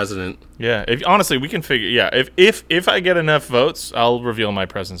Cameron for president. Yeah, honestly, we can figure. Yeah, if I get enough votes, I'll reveal my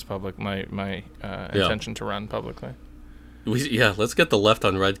presence my intention to run publicly. Let's get the left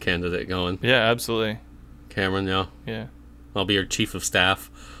unread candidate going. Yeah, absolutely. Cameron, yeah. I'll be your chief of staff.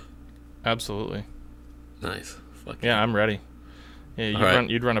 Absolutely. Nice. Fuck yeah, I'm ready. Yeah,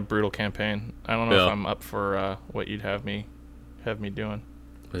 you'd run a brutal campaign. I don't know if I'm up for what you'd have me doing.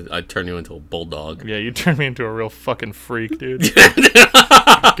 I'd turn you into a bulldog. Yeah, you'd turn me into a real fucking freak, dude.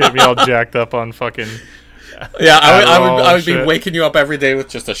 Get me all jacked up on fucking... Yeah, I would be waking you up every day with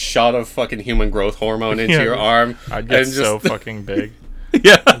just a shot of fucking human growth hormone into your arm. I'd get so fucking big.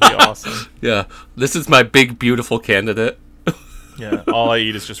 Yeah. That'd be awesome. Yeah. This is my big, beautiful candidate. Yeah, all I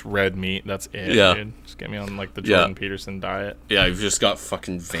eat is just red meat. That's it, dude. Just get me on, like, the Jordan Peterson diet. Yeah, you've just got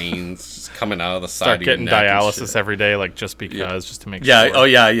fucking veins coming out of the side of your neck. Start getting dialysis every day, like, just because, just to make sure. Yeah, oh,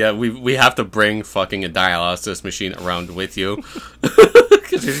 yeah. We have to bring fucking a dialysis machine around with you.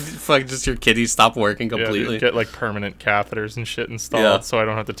 Because fucking just your kidneys stop working completely. Yeah, get, like, permanent catheters and shit installed so I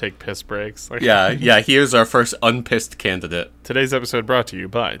don't have to take piss breaks. Like, here's our first unpissed candidate. Today's episode brought to you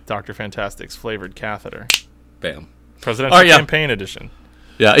by Dr. Fantastic's flavored catheter. Bam. Presidential campaign edition.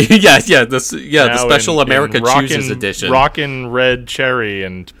 Yeah, the special America Chooses edition. Rockin' red cherry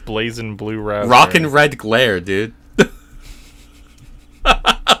and blazing blue raspberry. Rockin' red glare, dude.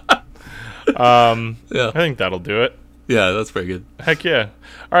 I think that'll do it. Yeah, that's pretty good. Heck yeah.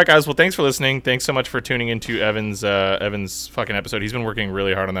 All right, guys. Well, thanks for listening. Thanks so much for tuning into Evan's fucking episode. He's been working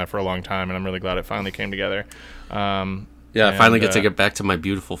really hard on that for a long time, and I'm really glad it finally came together. I finally get to get back to my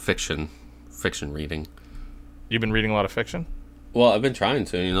beautiful fiction reading. You've been reading a lot of fiction? Well, I've been trying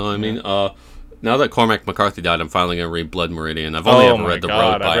to, you know what I mean? Now that Cormac McCarthy died, I'm finally going to read Blood Meridian. I've only ever read The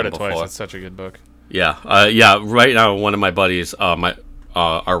Road by him before. I've read it twice. It's such a good book. Yeah. Right now, one of my buddies,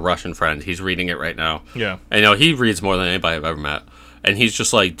 our Russian friend, he's reading it right now. Yeah. And, he reads more than anybody I've ever met. And he's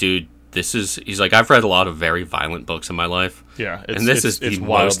just like, dude, he's like, I've read a lot of very violent books in my life. Yeah. And this is the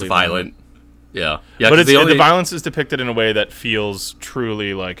most violent. Yeah. But the violence is depicted in a way that feels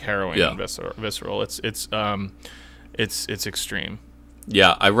truly like harrowing and visceral. It's extreme.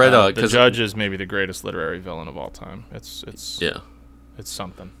 Yeah, I read the Judge is maybe the greatest literary villain of all time. It's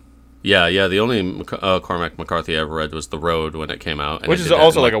something. Yeah. The only Cormac McCarthy I ever read was The Road when it came out, which is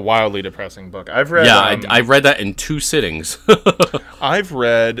also like a wildly depressing book. I've read. Yeah, I read that in 2 sittings. I've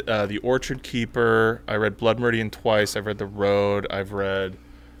read The Orchard Keeper. I read Blood Meridian twice. I've read The Road. I've read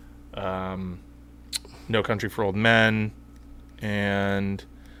No Country for Old Men, and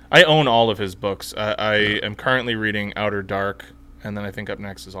I own all of his books. I am currently reading Outer Dark, and then I think up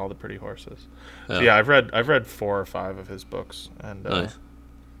next is All the Pretty Horses. So I've read 4 or 5 of his books, and nice.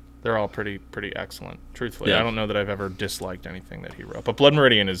 They're all pretty excellent. Truthfully, I don't know that I've ever disliked anything that he wrote. But Blood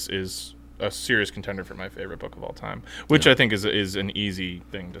Meridian is a serious contender for my favorite book of all time, which I think is an easy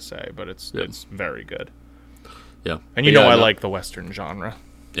thing to say, but it's very good. Yeah, and I like the Western genre.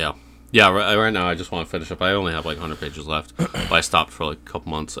 Yeah. Yeah, right now I just want to finish up. I only have like 100 pages left, but I stopped for like a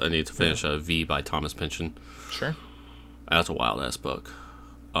couple months. I need to finish V by Thomas Pynchon. Sure. That's a wild-ass book.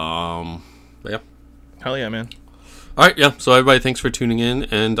 But yeah. Hell yeah, man. All right, yeah. So everybody, thanks for tuning in,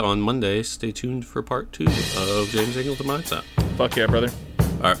 and on Monday, stay tuned for part 2 of James Angleton Mindset. Fuck yeah, brother.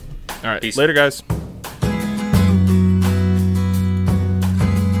 All right. Peace. Later, guys.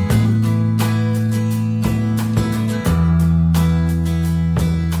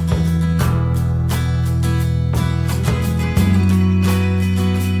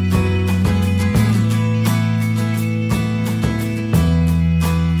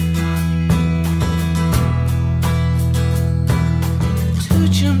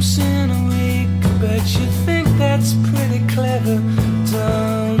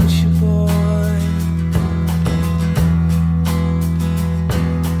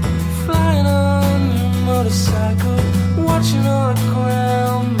 watching all the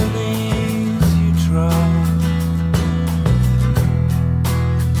ground beneath you drop.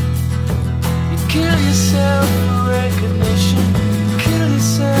 You kill yourself for recognition, you kill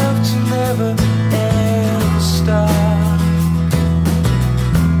yourself to never ever stop.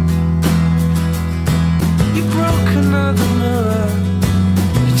 You broke another mirror,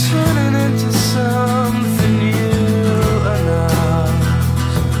 you're turning into something you are not.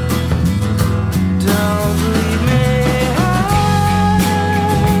 Don't leave me high,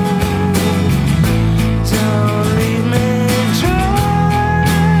 don't leave me dry,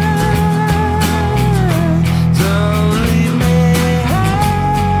 don't leave me high,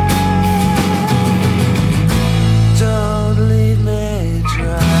 don't leave me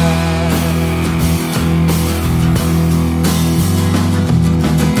dry.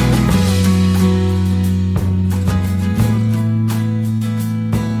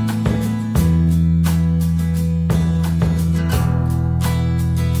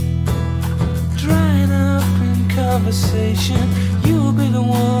 Drying up in conversation, you'll be the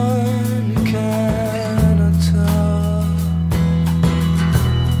one who cannot talk.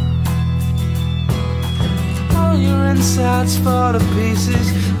 All your insides fall to pieces,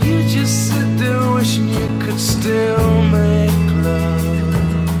 you just sit there wishing you could still make love.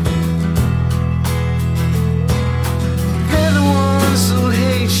 They're the ones who'll